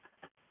stuff,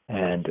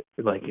 and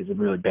like he's a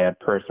really bad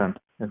person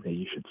and that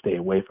you should stay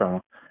away from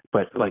him.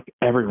 But like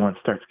everyone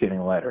starts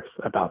getting letters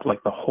about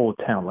like the whole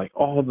town, like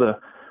all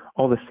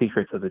the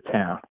secrets of the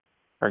town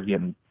are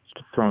getting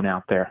thrown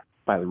out there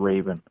by the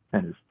Raven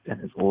and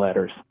his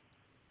letters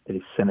that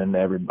he's sending to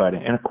everybody.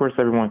 And of course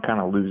everyone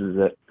kind of loses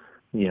it.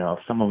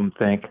 Some of them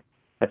think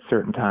at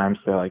certain times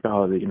they're like,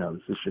 oh, this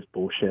is just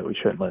bullshit, we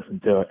shouldn't listen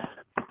to it.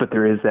 But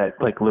there is that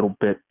like little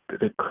bit,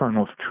 the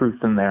kernel of truth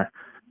in there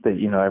that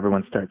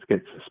everyone starts to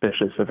get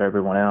suspicious of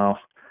everyone else.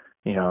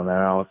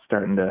 They're all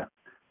starting to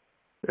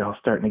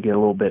get a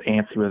little bit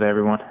antsy with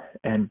everyone,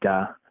 and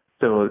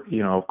so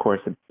of course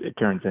it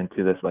turns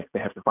into this, like they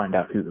have to find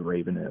out who the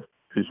Raven is,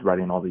 who's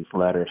writing all these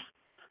letters.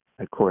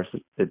 Of course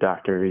the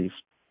doctor,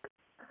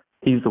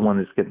 he's the one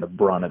that's getting the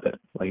brunt of it.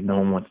 Like no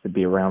one wants to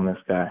be around this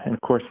guy, and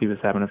of course he was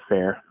having an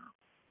affair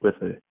with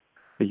a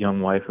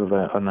young wife of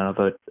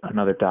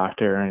another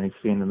doctor, and he's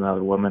seen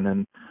another woman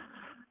and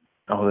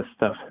all this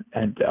stuff.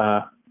 And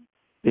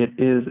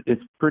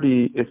it's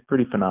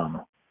pretty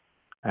phenomenal.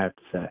 I have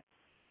to say.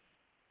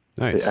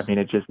 Nice. I mean,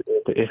 it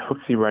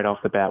hooks you right off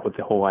the bat with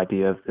the whole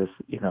idea of this,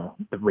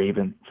 the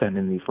Raven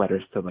sending these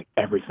letters to like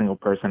every single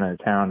person in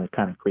the town. It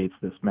kind of creates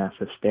this mass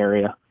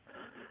hysteria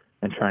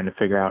and trying to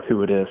figure out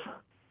who it is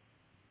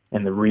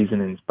and the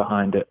reasonings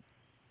behind it.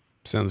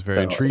 Sounds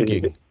very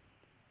intriguing.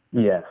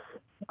 Yes,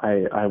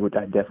 I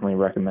definitely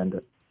recommend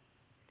it.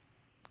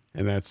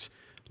 And that's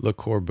Le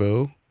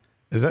Corbeau.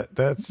 Is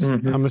that's?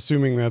 Mm-hmm. I'm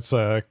assuming that's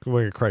like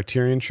a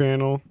Criterion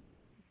Channel.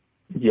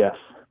 Yes,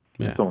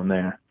 yeah. It's on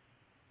there.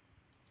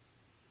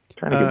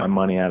 Trying to get my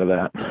money out of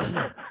that.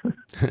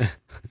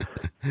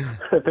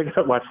 I think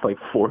I watched like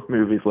 4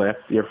 movies last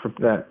year from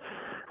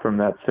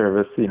that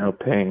service.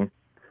 Paying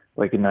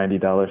like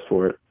 $90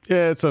 for it.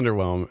 Yeah, it's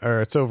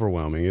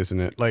overwhelming, isn't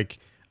it? Like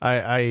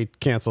I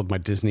canceled my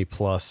Disney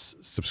Plus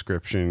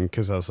subscription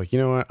because I was like, you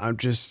know what?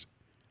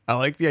 I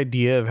like the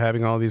idea of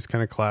having all these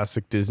kind of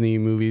classic Disney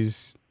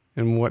movies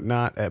and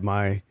whatnot at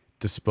my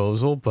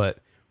disposal, but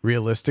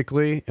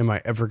realistically, am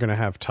I ever going to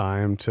have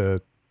time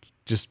to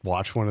just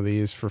watch one of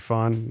these for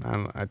fun?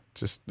 I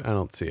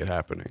don't see it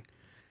happening.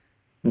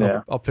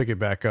 Yeah. I'll pick it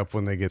back up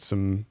when they get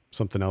something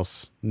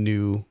else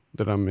new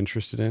that I'm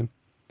interested in.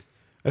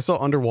 I saw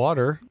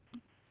Underwater.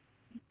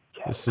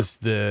 Yes. This is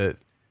the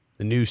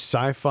new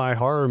sci-fi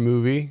horror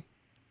movie.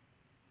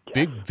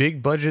 Yes.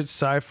 Big budget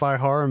sci-fi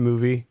horror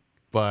movie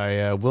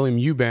by William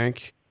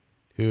Eubank,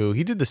 who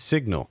he did The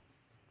Signal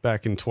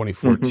back in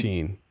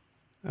 2014. Mm-hmm.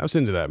 I was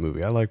into that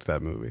movie. I liked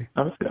that movie.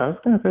 I was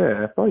gonna say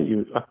I thought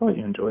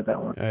you enjoyed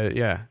that one.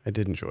 Yeah, I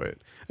did enjoy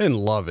it. I didn't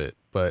love it,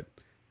 but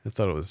I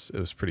thought it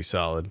was pretty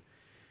solid.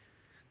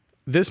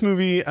 This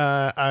movie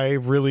I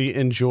really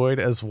enjoyed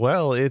as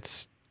well.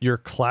 It's your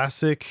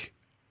classic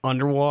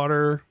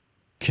underwater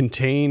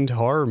contained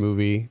horror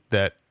movie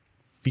that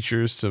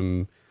features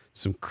some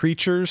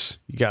creatures.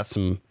 You got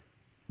some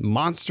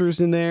monsters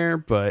in there,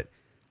 but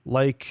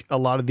like a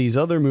lot of these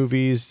other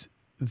movies,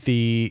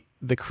 the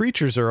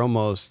creatures are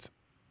almost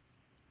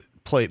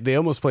play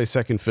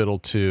second fiddle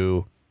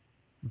to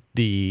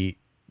the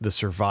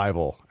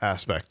survival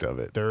aspect of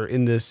it. They're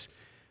in this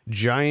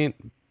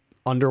giant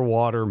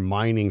underwater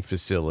mining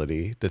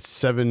facility that's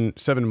 7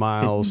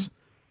 miles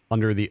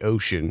under the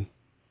ocean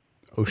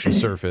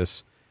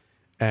surface,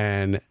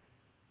 and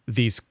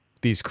these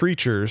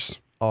creatures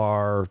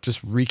are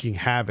just wreaking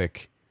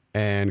havoc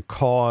and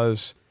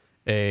cause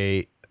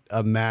a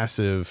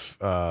massive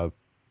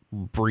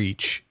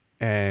breach,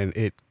 and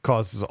it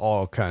causes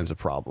all kinds of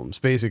problems.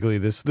 Basically,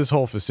 this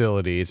whole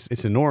facility,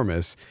 it's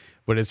enormous,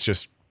 but it's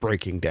just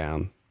breaking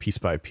down piece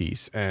by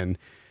piece. And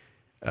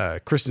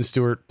Kristen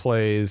Stewart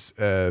plays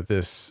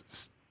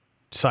this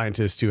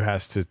scientist who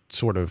has to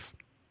sort of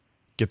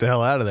get the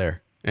hell out of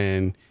there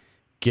and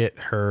get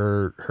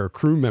her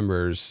crew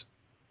members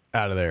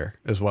out of there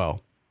as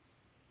well.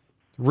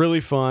 Really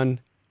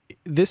fun.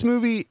 This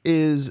movie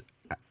is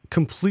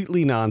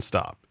completely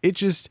nonstop. It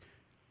just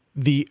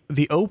the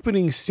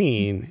opening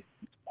scene,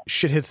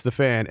 shit hits the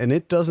fan, and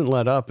it doesn't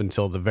let up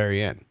until the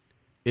very end.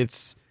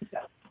 It's,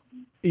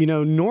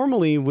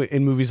 normally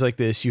in movies like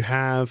this, you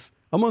have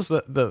almost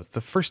the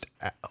first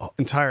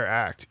entire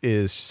act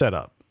is set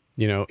up,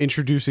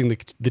 introducing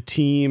the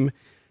team,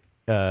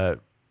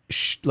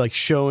 like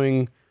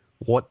showing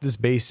what this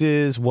base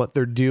is, what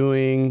they're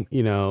doing,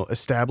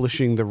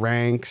 establishing the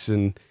ranks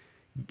and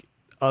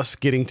us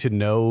getting to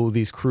know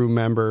these crew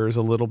members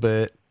a little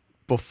bit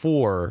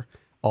before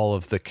all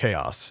of the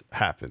chaos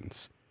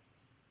happens.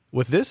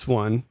 With this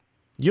one,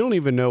 you don't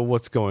even know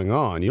what's going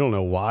on. You don't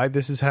know why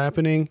this is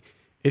happening.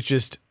 It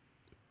just,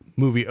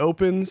 movie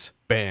opens,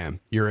 bam,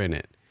 you're in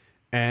it.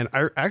 And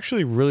I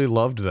actually really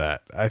loved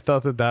that. I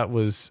thought that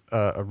was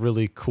a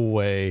really cool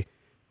way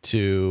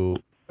to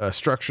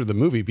structure the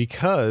movie,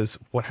 because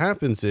what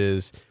happens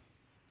is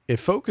it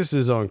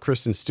focuses on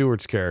Kristen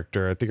Stewart's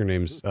character. I think her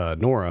name's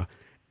Nora.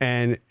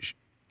 And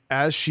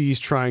as she's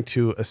trying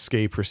to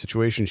escape her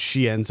situation,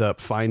 she ends up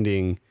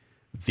finding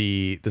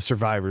the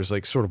survivors,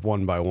 like sort of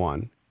one by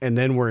one. And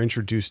then we're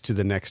introduced to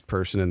the next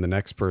person and the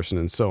next person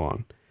and so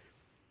on.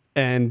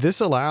 And this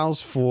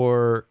allows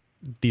for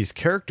these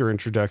character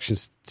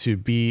introductions to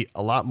be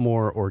a lot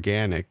more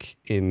organic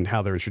in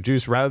how they're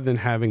introduced, rather than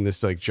having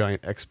this like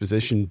giant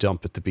exposition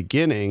dump at the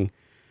beginning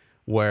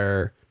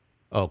where,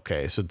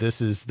 okay, so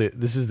this is the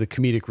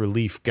comedic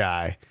relief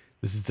guy.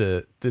 This is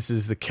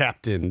the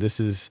captain. This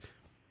is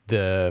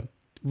the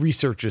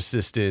research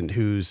assistant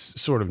who's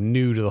sort of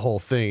new to the whole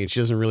thing, and she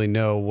doesn't really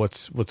know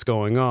what's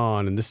going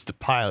on. And this is the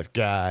pilot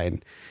guy.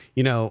 And,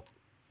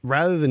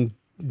 rather than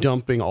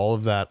dumping all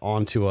of that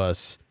onto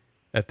us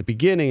at the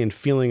beginning and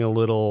feeling a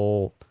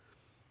little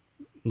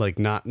like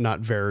not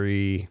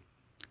very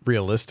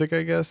realistic,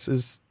 I guess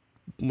is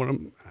what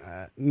I'm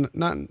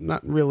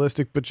not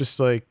realistic, but just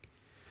like,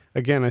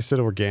 again, I said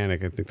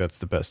organic. I think that's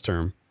the best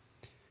term.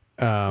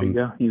 There you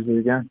go. Use it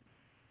again.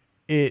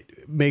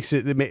 It makes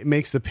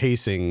the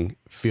pacing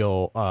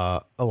feel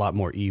a lot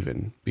more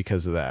even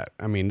because of that.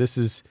 I mean,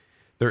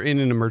 they're in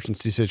an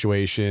emergency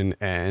situation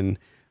and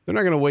they're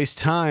not going to waste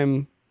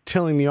time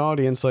telling the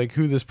audience like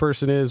who this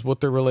person is,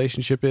 what their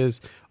relationship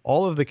is.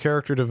 All of the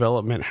character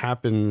development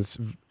happens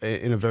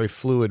in a very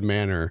fluid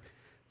manner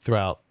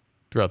throughout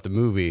the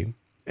movie,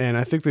 and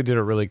I think they did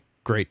a really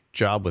great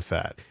job with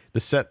that. The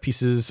set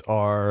pieces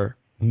are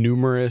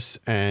numerous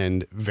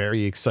and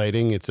very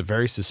exciting. It's a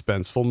very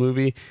suspenseful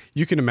movie.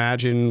 You can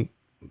imagine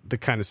the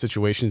kind of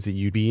situations that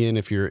you'd be in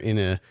if you're in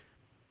an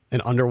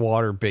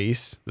underwater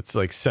base that's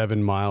like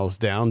 7 miles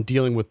down,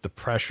 dealing with the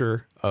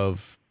pressure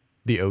of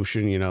the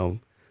ocean, you know,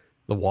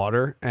 the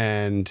water,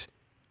 and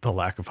the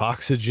lack of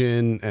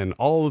oxygen and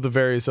all of the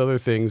various other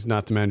things,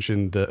 not to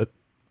mention the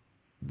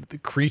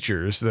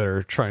creatures that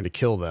are trying to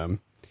kill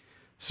them.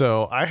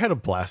 So I had a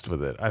blast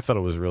with it. I thought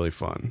it was really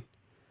fun.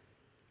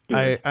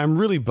 I'm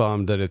really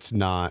bummed that it's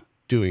not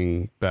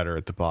doing better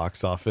at the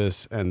box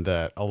office and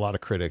that a lot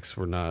of critics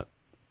were not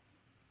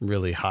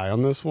really high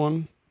on this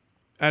one.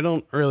 I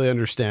don't really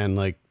understand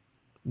like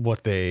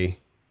what they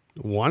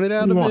wanted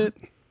out of it.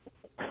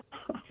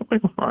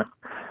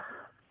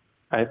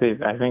 I think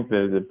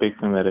the big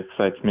thing that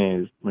excites me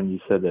is when you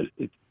said that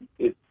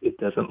it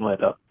doesn't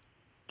let up,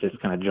 just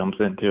kind of jumps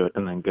into it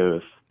and then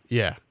goes.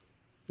 Yeah.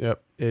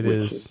 Yep. It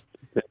is.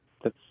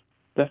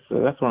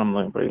 That's what I'm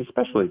looking for,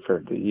 especially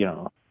for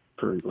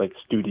for like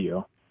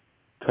studio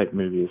type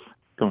movies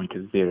going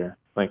to the theater.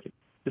 Like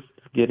just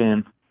get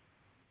in,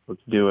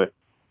 let's do it.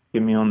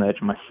 Get me on the edge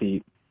of my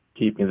seat,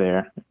 keep me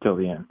there until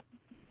the end.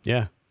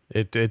 Yeah.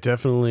 It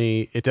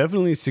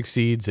definitely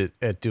succeeds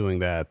at doing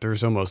that.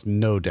 There's almost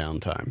no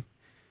downtime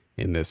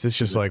in this. It's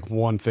just like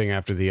one thing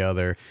after the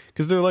other,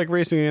 because they're like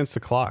racing against the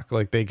clock.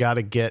 Like they got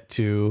to get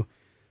to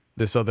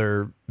this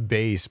other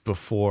base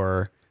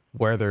before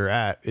where they're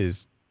at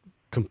is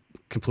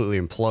completely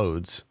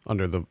implodes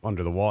under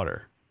the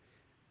water.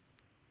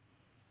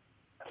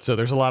 So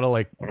there's a lot of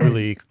like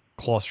really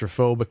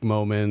claustrophobic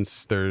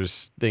moments.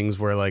 There's things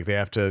where like they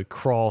have to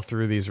crawl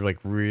through these like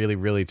really,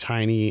 really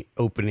tiny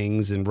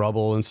openings and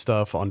rubble and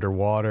stuff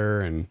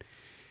underwater. And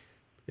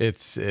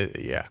it's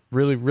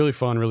really, really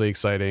fun, really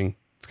exciting.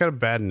 It's got a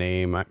bad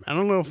name. I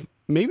don't know if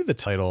maybe the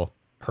title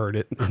hurt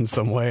it in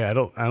some way. I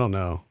don't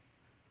know.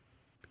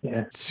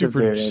 Yeah.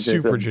 Super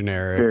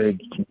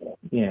generic.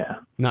 Yeah.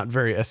 Not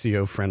very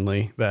SEO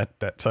friendly,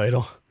 that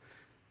title.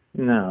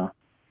 No.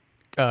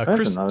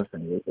 That's another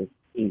thing that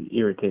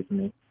irritates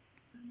me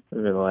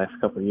over the last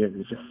couple of years.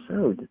 It's just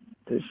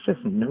there's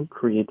just no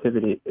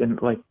creativity in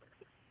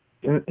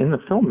the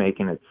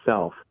filmmaking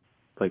itself,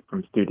 like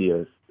from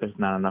studios. There's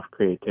not enough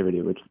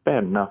creativity, which is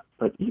bad enough,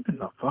 but even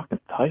the fucking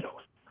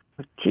titles,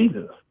 like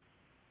Jesus,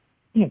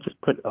 you can't just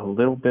put a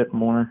little bit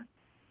more,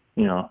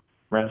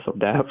 razzle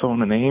dazzle on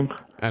the name.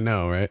 I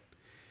know, right?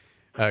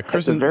 At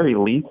the very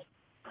least.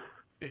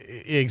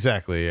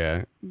 Exactly,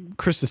 yeah.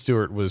 Kristen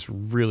Stewart was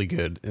really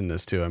good in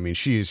this too. I mean,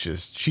 she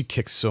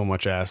kicks so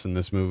much ass in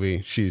this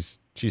movie. She's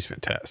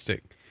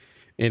fantastic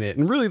in it,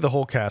 and really the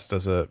whole cast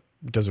does a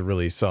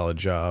really solid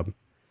job.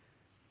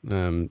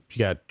 You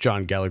got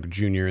John Gallagher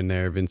Jr. in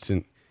there,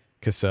 Vincent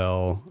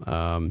Cassel,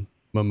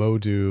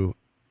 Mamoudou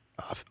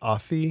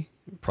Athie,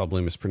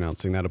 probably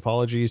mispronouncing that.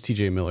 Apologies.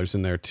 T.J. Miller's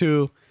in there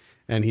too,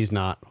 and he's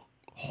not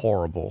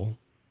horrible.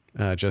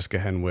 Jessica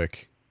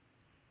Henwick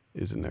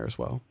is in there as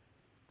well.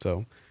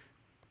 So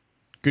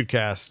good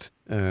cast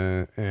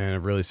and a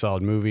really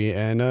solid movie,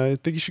 and I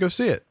think you should go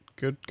see it.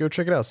 Go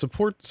check it out.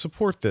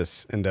 Support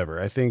this endeavor.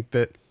 I think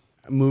that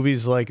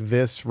movies like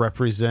this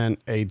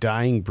represent a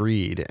dying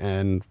breed,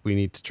 and we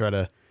need to try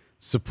to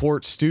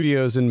support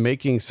studios in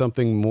making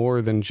something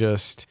more than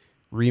just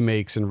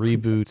remakes and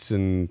reboots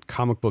and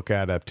comic book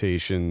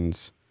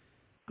adaptations.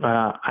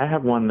 I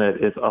have one that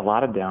is a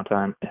lot of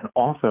downtime and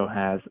also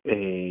has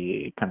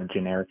a kind of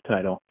generic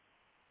title,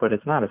 but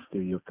it's not a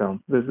studio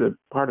film. This is a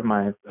part of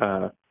my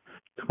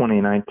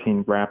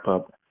 2019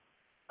 wrap-up.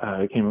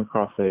 I came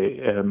across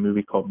a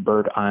movie called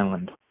Bird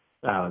Island.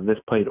 This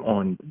played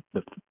on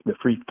the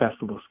Free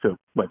Festival Scope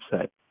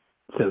website.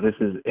 So this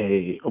is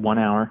a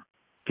 1-hour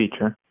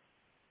feature.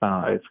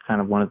 It's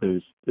kind of one of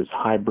those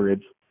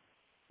hybrids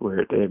where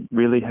it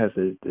really has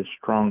a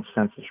strong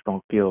sense, a strong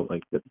feel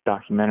like the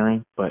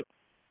documentary, but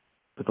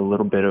with a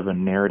little bit of a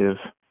narrative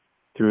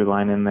through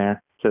line in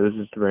there. So this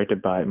is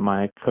directed by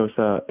Mike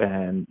Cosa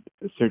and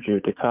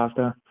Sergio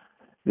DaCosta.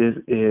 This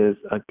is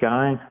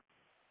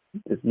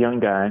this young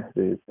guy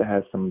that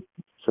has some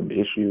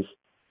issues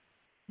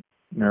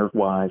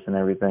nerve-wise and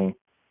everything.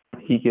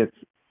 He gets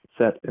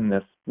set in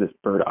this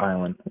bird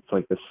island. It's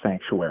like this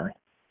sanctuary.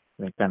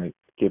 They kind of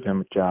give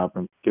him a job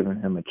and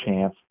giving him a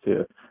chance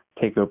to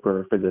take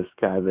over for this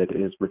guy that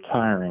is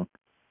retiring,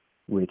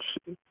 which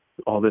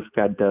all this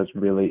guy does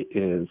really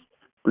is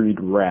breed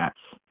rats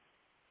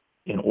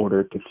in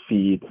order to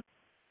feed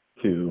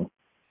to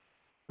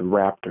the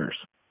raptors,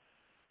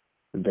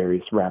 the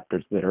various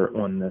raptors that are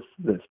on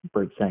this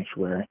bird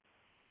sanctuary.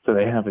 So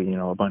they have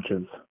a bunch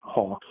of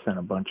hawks and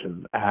a bunch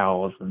of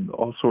owls and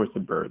all sorts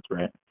of birds,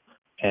 right?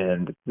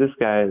 And this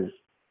guy is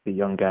the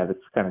young guy that's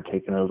kind of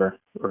taken over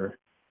or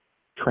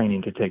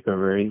training to take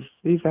over.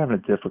 He's having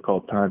a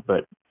difficult time,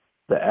 but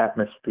the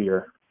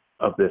atmosphere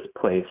of this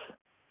place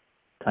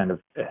kind of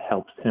it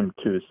helps him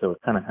too. So it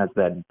kind of has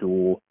that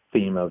dual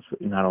theme of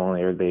not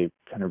only are they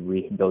kind of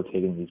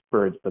rehabilitating these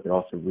birds, but they're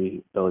also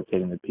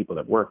rehabilitating the people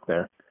that work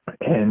there.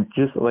 And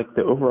just like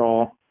the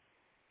overall,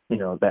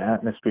 the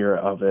atmosphere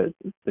of it,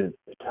 the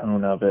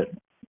tone of it,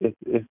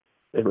 it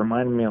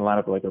reminded me a lot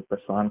of like a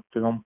Bresson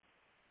film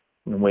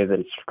in the way that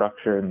it's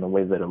structured and the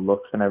way that it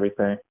looks and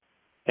everything.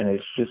 And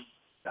it's just,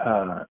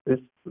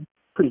 it's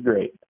pretty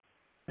great.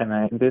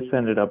 And this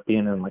ended up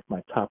being in like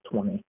my top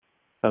 20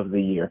 of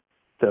the year.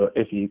 So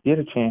if you get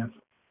a chance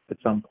at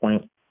some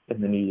point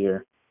in the new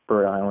year,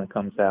 Bird Island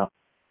comes out,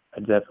 I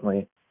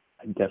definitely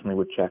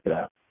would check it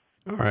out.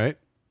 All right.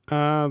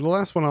 The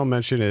last one I'll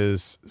mention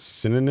is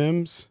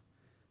Synonyms.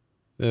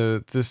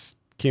 This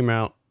came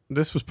out.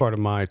 This was part of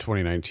my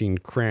 2019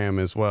 cram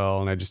as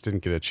well, and I just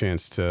didn't get a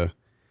chance to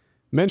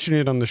mention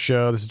it on the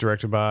show. This is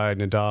directed by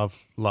Nadav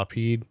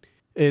Lapid.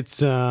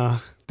 It's I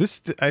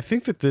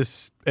think that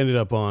this ended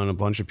up on a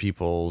bunch of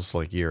people's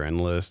like year-end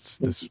lists.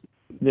 This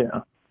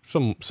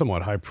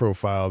somewhat high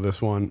profile.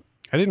 This one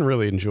I didn't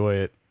really enjoy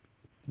it.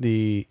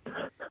 The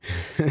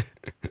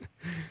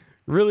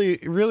really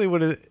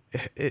what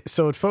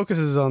so it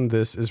focuses on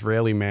this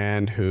Israeli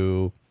man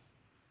who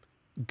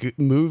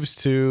moves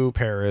to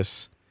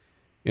Paris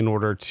in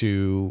order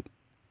to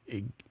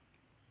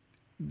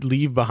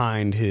leave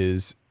behind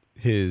his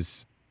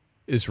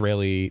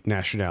Israeli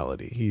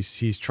nationality.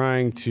 He's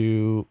trying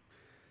to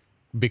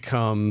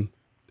become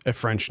a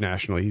French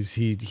national.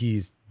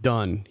 He's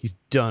done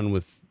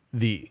with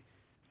the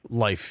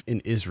life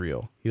in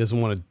Israel. He doesn't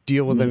want to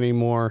deal with it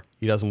anymore.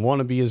 He doesn't want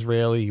to be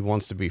Israeli. He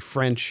wants to be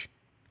French.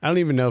 I don't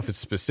even know if it's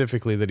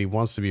specifically that he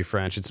wants to be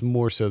French. It's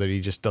more so that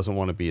he just doesn't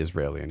want to be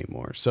Israeli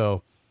anymore.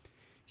 So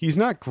he's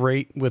not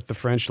great with the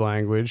French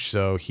language.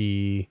 So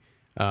he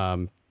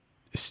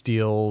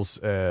steals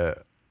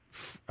a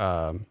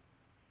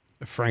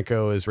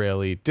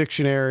Franco-Israeli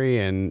dictionary,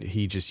 and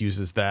he just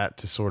uses that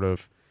to sort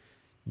of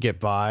get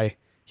by.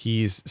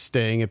 He's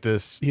staying at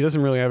this. He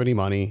doesn't really have any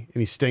money,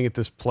 and he's staying at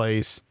this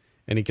place,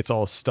 and he gets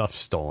all his stuff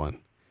stolen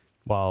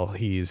while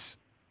he's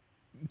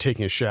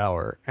taking a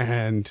shower,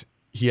 and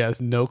he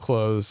has no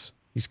clothes.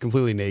 He's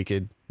completely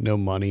naked, no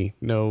money,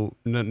 no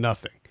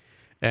nothing.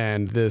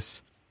 And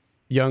this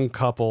young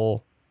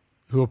couple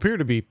who appear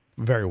to be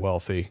very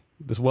wealthy,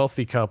 this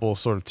wealthy couple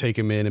sort of take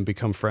him in and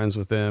become friends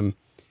with him.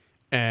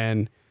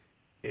 And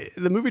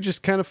the movie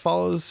just kind of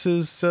follows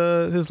his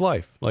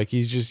life. Like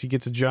he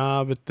gets a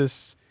job at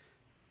this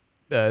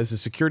as a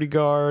security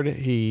guard.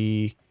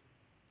 He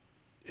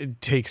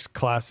takes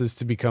classes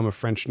to become a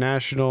French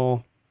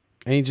national,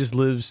 and he just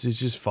lives.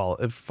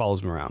 It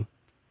follows him around,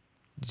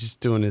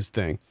 just doing his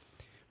thing.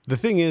 The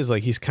thing is,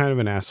 like, he's kind of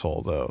an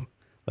asshole though.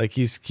 Like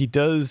he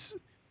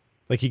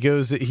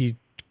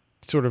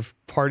sort of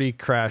party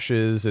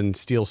crashes and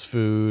steals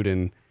food,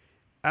 and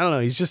I don't know.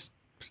 He's just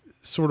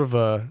sort of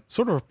a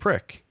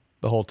prick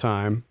the whole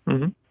time.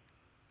 Mm-hmm.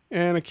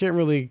 And I can't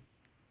really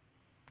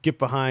get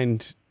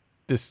behind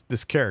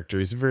this character.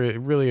 He's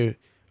really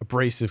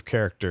abrasive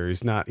character.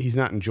 He's not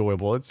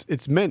enjoyable.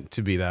 It's meant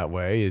to be that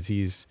way.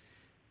 He's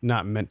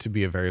not meant to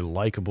be a very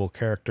likable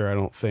character, I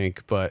don't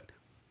think, but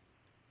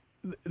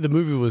the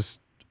movie was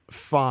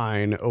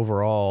fine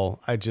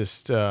overall. I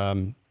just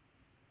I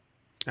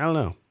don't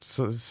know.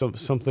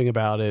 Something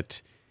about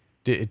it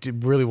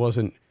really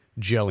wasn't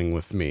gelling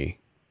with me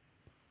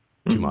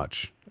too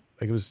much.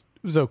 Like it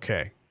was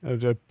okay. I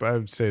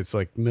would say it's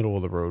like middle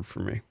of the road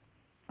for me.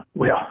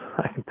 Well,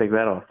 I can take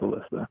that off the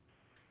list then.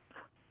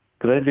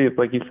 Because I do,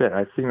 like you said,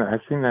 I've seen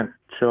that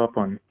show up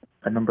on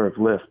a number of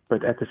lists,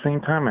 but at the same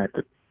time, I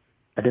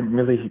didn't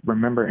really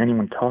remember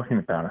anyone talking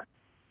about it,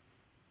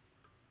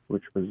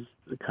 which was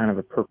kind of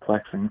a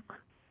perplexing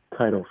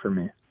title for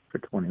me for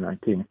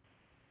 2019.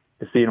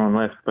 To see it on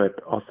list, but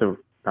also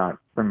not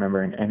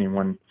remembering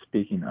anyone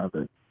speaking of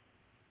it.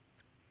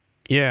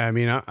 Yeah, I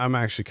mean, I'm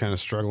actually kind of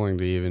struggling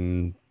to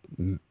even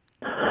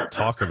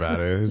talk about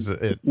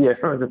it. Yeah,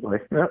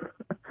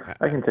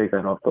 I can take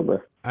that off the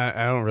list.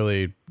 I don't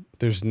really.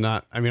 There's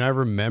not. I mean, I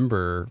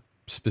remember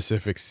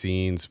specific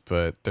scenes,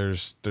 but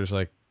there's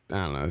like,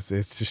 I don't know.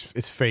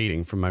 It's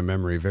fading from my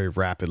memory very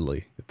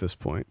rapidly at this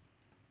point.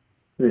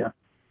 Yeah.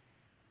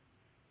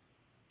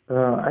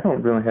 I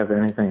don't really have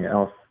anything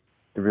else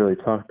to really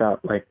talk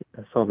about. Like,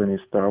 I saw the new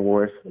Star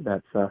Wars.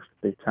 That sucks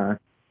big time.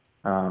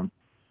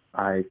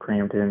 I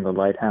crammed in The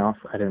Lighthouse.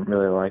 I didn't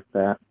really like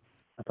that.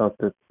 I thought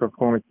the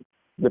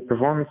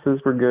performances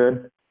were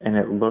good, and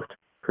it looked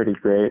pretty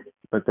great,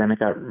 but then it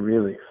got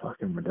really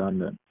fucking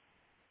redundant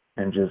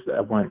and just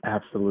went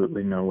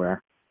absolutely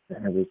nowhere,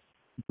 and it was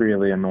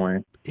really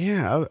annoying.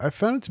 Yeah, I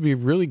found it to be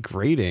really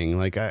grating.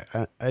 Like,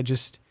 I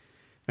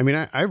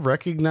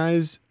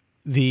recognize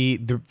the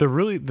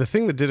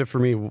thing that did it for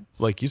me,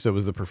 like you said,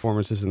 was the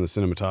performances and the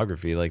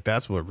cinematography. Like,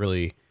 that's what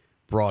really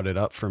brought it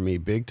up for me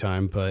big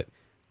time, but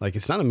like,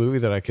 it's not a movie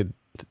that I could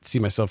see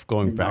myself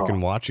going back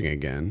and watching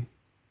again.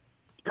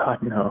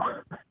 God, no.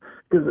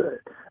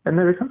 And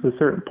there comes a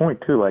certain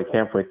point, too, like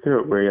halfway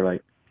through it, where you're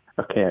like,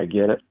 okay, I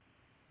get it.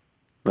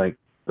 Like,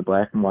 the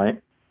black and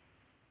white,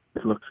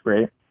 it looks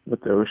great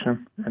with the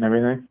ocean and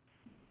everything.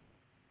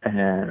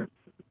 and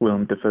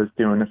Willem Dafoe's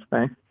doing his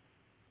thing.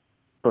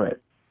 But,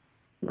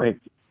 like,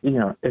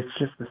 it's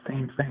just the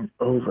same thing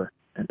over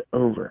and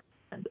over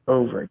and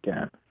over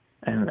again.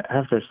 And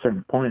after a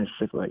certain point, it's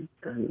just like,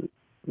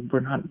 we're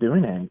not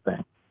doing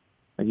anything.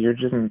 Like, you're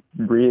just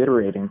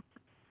reiterating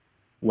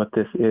what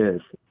this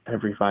is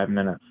every 5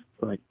 minutes.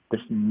 Like,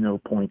 there's no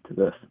point to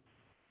this.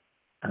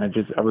 And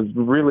I was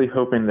really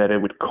hoping that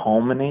it would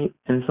culminate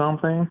in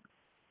something,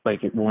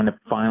 like when it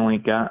finally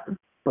got,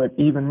 but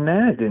even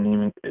that didn't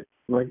even,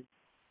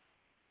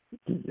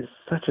 it's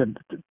such a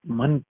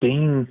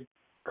mundane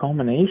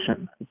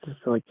culmination. It's just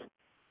like,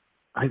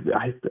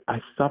 I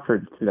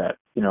suffered through that,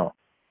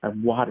 I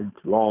wadded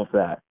through all of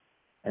that,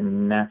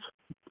 and that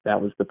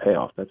was the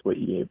payoff. That's what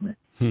you gave me.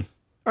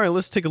 All right,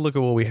 let's take a look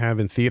at what we have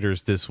in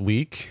theaters this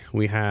week.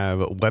 We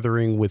have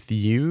Weathering with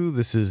You.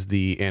 This is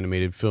the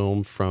animated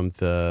film from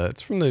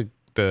the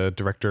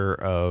director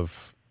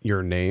of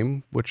Your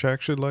Name, which I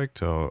actually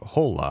liked a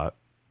whole lot.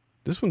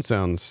 This one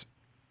sounds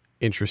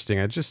interesting.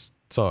 I just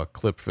saw a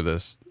clip for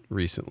this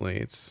recently.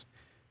 It's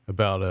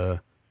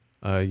about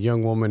a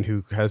young woman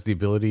who has the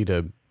ability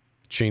to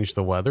change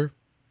the weather.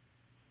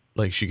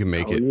 Like she can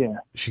make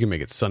she can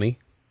make it sunny.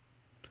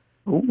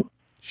 Ooh.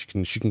 She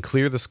can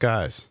clear the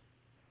skies.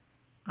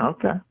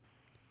 Okay.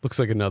 Looks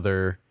like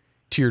another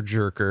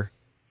tearjerker,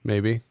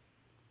 maybe.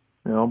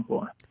 Oh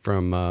boy.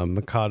 From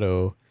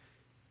Makoto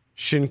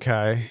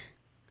Shinkai.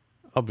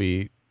 I'll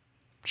be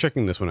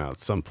checking this one out at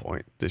some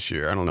point this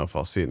year. I don't know if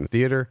I'll see it in the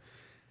theater.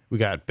 We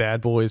got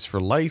Bad Boys for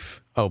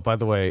Life. Oh, by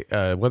the way,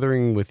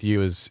 Weathering with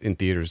You is in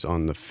theaters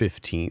on the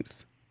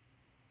 15th.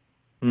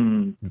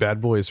 Bad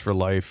Boys for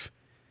Life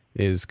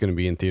is going to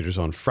be in theaters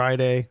on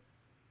Friday.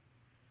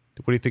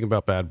 What do you think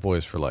about Bad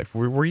Boys for Life?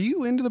 Were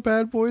you into the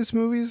Bad Boys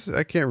movies?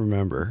 I can't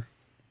remember.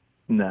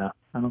 No,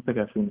 I don't think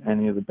I've seen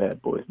any of the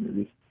Bad Boys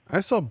movies. I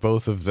saw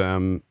both of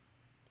them,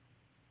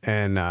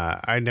 and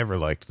I never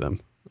liked them.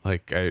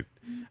 Like I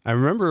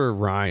remember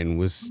Ryan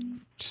was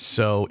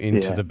so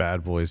into the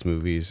Bad Boys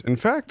movies. In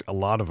fact, a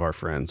lot of our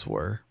friends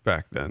were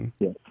back then.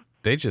 Yeah.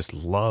 They just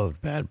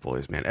loved Bad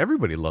Boys, man.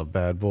 Everybody loved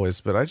Bad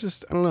Boys, but I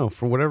don't know,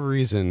 for whatever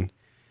reason,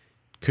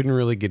 couldn't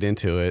really get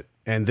into it.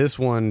 And this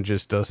one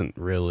just doesn't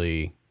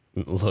really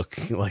look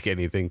like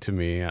anything to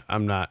me.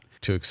 I'm not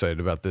too excited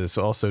about this.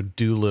 Also,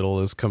 Doolittle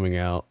is coming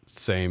out.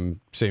 Same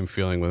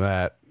feeling with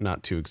that.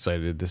 Not too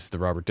excited. This is the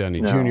Robert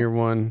Downey Jr.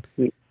 one.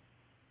 This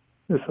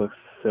looks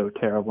so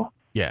terrible.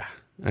 Yeah,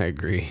 I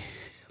agree.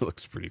 It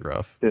looks pretty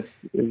rough.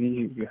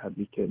 You gotta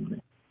be kidding me.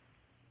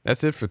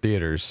 That's it for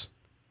theaters.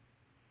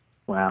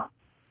 Wow.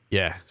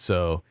 Yeah.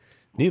 So,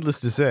 needless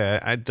to say,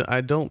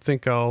 I don't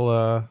think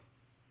I'll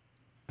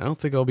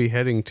be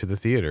heading to the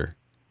theater.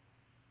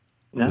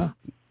 No.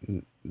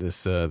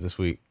 This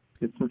week.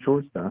 Get some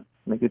chores done.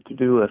 Make a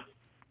to-do list.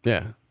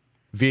 Yeah.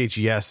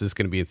 VHS is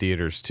going to be in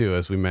theaters too,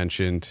 as we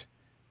mentioned.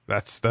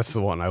 That's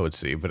the one I would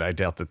see, but I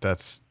doubt that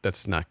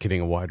that's not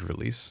getting a wide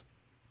release.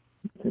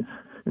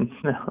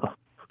 No.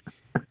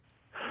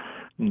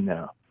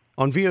 No.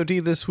 On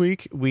VOD this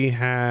week, we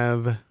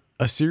have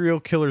A Serial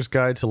Killer's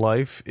Guide to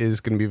Life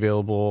is going to be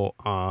available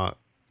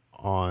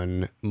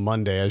on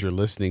Monday as you're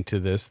listening to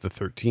this, the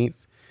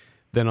 13th.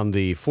 Then on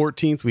the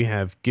 14th, we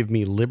have Give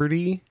Me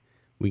Liberty.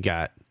 We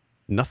got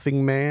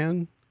Nothing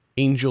Man,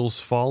 Angels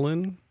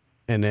Fallen.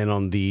 And then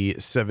on the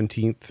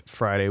 17th,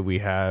 Friday, we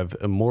have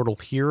Immortal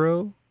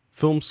Hero,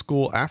 Film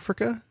School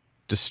Africa,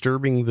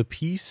 Disturbing the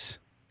Peace,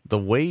 The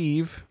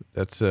Wave.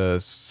 That's a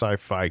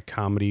sci-fi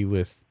comedy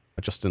with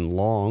Justin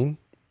Long.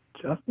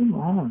 Justin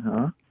Long,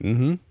 huh?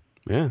 Mm-hmm.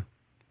 Yeah.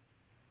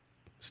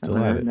 Still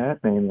at it.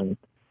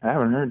 I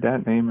haven't heard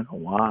that name in a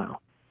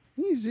while.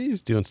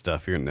 He's doing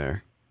stuff here and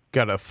there.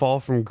 Got A Fall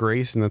from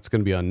Grace, and that's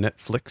going to be on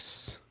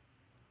Netflix.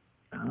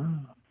 Oh.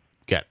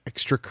 Got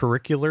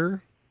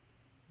Extracurricular.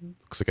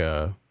 Looks like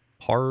a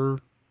horror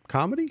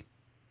comedy?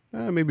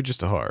 Maybe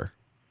just a horror.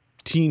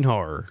 Teen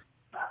horror.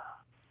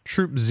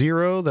 Troop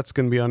Zero, that's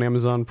going to be on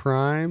Amazon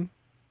Prime.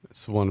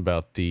 It's the one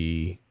about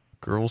the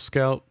Girl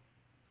Scout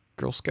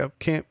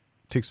camp.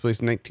 Takes place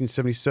in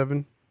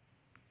 1977.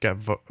 Got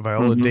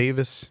Viola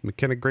Davis,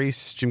 McKenna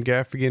Grace, Jim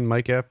Gaffigan,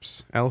 Mike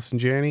Epps, Allison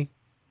Janney.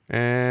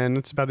 And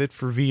that's about it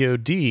for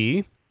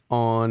VOD.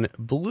 On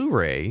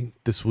Blu-ray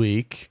this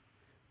week,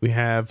 we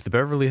have the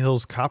Beverly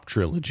Hills Cop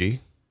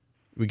trilogy.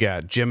 We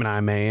got Gemini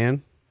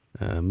Man,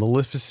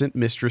 Maleficent,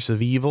 Mistress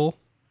of Evil,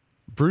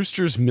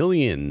 Brewster's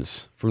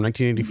Millions from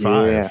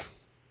 1985. Yeah.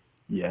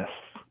 Yes.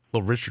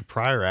 Little Richard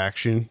Pryor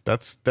action.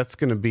 That's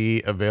going to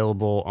be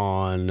available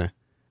on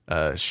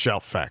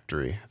Shout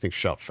Factory. I think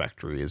Shout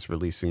Factory is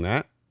releasing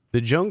that.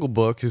 The Jungle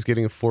Book is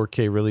getting a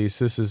 4K release.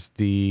 This is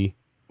the...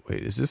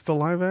 Wait, is this the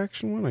live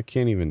action one? I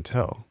can't even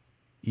tell.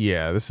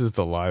 Yeah, this is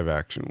the live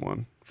action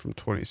one from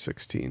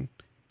 2016.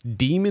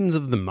 Demons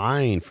of the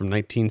Mind from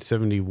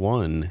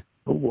 1971.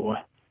 Oh boy.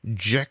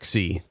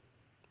 Jexy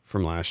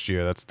from last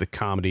year. That's the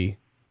comedy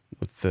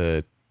with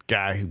the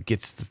guy who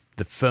gets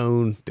the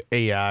phone, the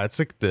AI. It's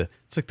like the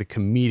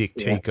comedic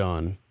take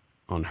on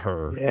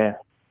Her. Yeah.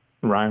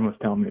 Ryan was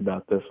telling me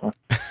about this one.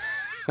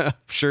 I'm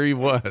sure he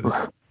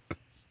was.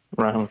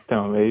 Ryan was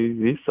telling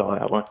me he saw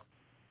that one.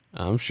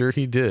 I'm sure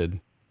he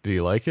did. Did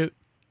he like it?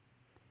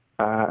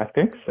 I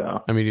think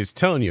so. I mean, he's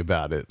telling you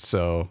about it,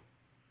 so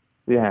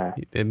Yeah,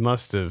 it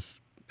must have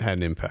had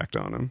an impact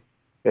on him.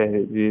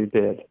 you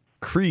did.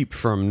 Creep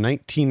from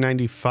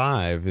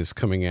 1995 is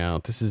coming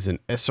out. This is an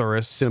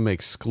SRS Cinema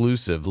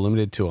exclusive,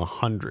 limited to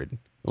 100.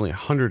 Only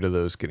 100 of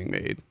those getting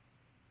made.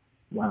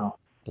 Wow.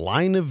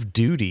 Line of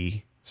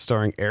Duty,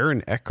 starring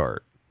Aaron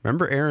Eckhart.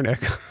 Remember Aaron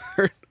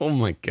Eckhart? Oh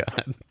my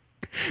God.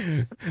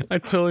 I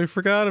totally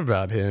forgot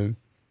about him.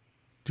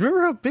 Do you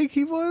remember how big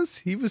he was?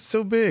 He was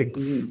so big.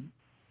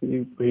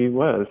 He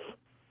was.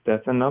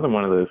 That's another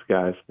one of those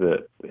guys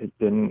that it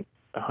didn't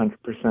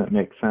 100%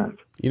 make sense.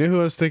 You know who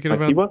I was thinking Like,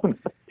 about?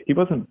 he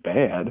wasn't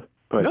bad,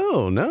 but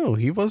No,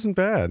 he wasn't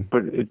bad.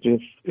 but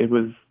it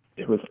was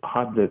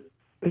odd that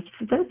it's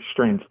very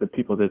strange the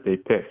people that they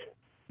pick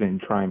then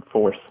try and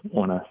force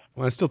on us.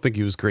 Well, I still think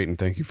he was great, and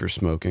thank you for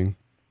smoking.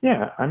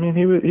 Yeah, I mean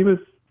he was,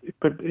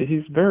 but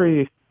he's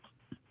very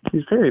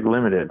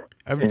limited.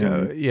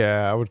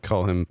 I would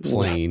call him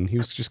plain. He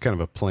was just kind of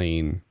a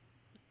plain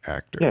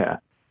actor. Yeah,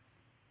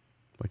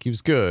 Like, he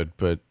was good,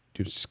 but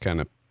he was just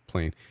kind of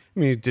plain. I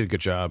mean, he did a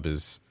good job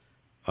as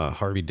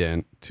Harvey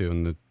Dent, too,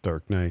 in The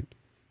Dark Knight.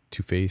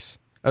 Two-Face.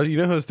 Oh, you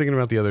know who I was thinking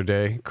about the other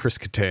day? Chris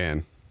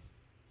Kattan.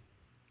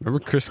 Remember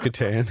Chris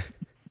Kattan?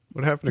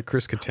 What happened to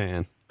Chris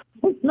Kattan?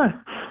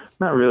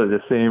 not really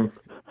the same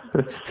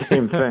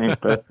thing,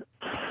 but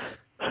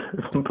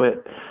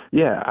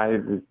yeah,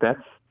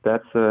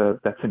 that's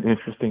an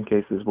interesting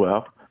case as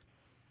well.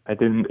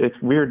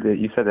 It's weird that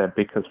you said that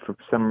because for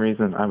some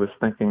reason I was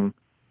thinking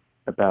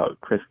about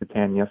Chris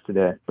Kattan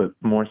yesterday, but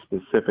more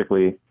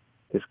specifically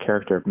his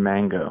character of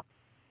Mango.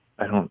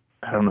 I don't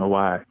know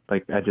why.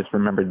 Like, I just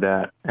remembered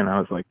that and I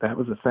was like, that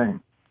was a thing.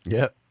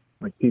 Yep.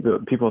 Like,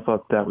 people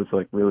thought that was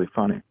like really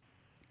funny.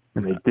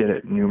 And they did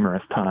it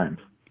numerous times.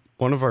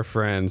 One of our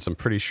friends, I'm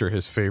pretty sure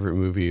his favorite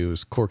movie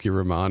was Corky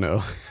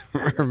Romano.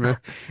 Remember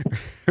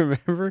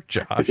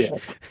Josh? Yeah.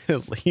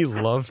 He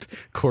loved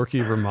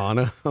Corky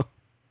Romano.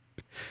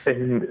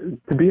 And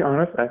to be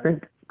honest, I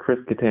think Chris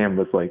Kattan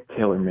was like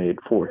tailor-made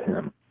for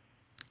him.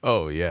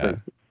 Oh, yeah. Like,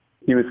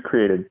 he was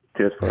created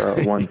just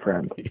for one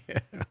friend.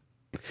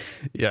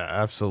 Yeah,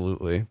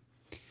 absolutely.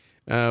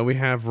 We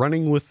have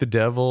Running with the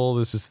Devil.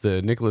 This is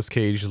the Nicolas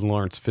Cage and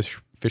Lawrence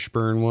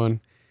Fishburne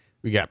one.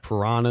 We got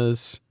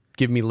Piranhas,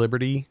 Give Me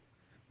Liberty.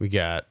 We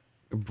got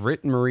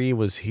Britt Marie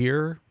Was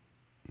Here.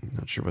 I'm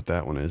not sure what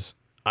that one is.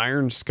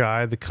 Iron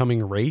Sky, The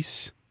Coming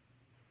Race.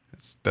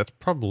 That's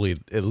probably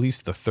at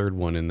least the third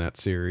one in that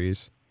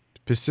series.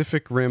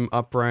 Pacific Rim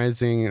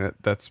Uprising.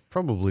 That's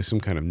probably some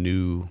kind of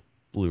new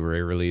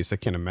Blu-ray release. I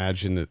can't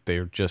imagine that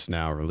they're just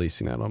now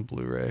releasing that on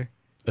Blu-ray.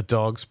 A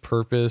Dog's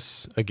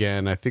Purpose.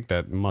 Again, I think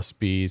that must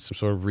be some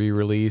sort of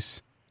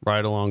re-release.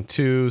 Ride Along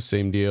 2,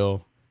 same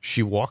deal.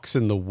 She Walks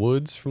in the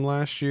Woods from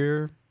last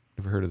year.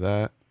 Never heard of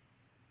that.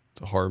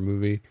 It's a horror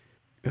movie.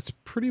 That's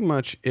pretty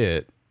much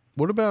it.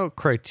 What about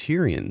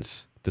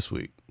Criterion's this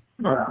week?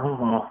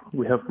 Oh,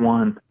 we have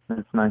one.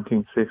 It's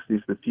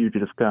 1960s, The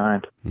Fugitive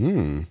Kind,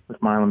 with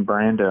Marlon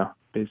Brando,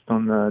 based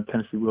on the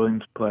Tennessee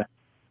Williams play.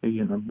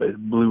 You know, a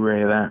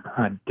Blu-ray of that,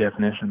 high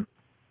definition,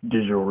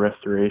 digital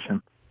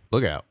restoration.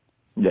 Look out.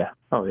 Yeah.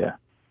 Oh, yeah.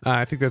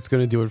 I think that's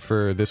going to do it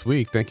for this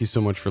week. Thank you so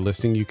much for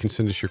listening. You can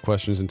send us your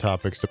questions and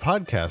topics to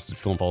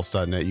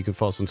podcast@filmpulse.net. You can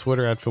follow us on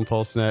Twitter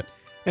 @FilmPulseNet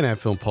and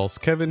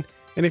 @FilmPulseKevin.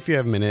 And if you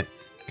have a minute,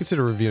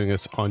 consider reviewing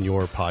us on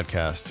your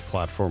podcast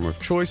platform of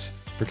choice.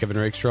 For Kevin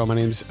Rakestraw, my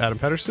name is Adam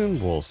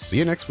Pedersen. We'll see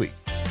you next week.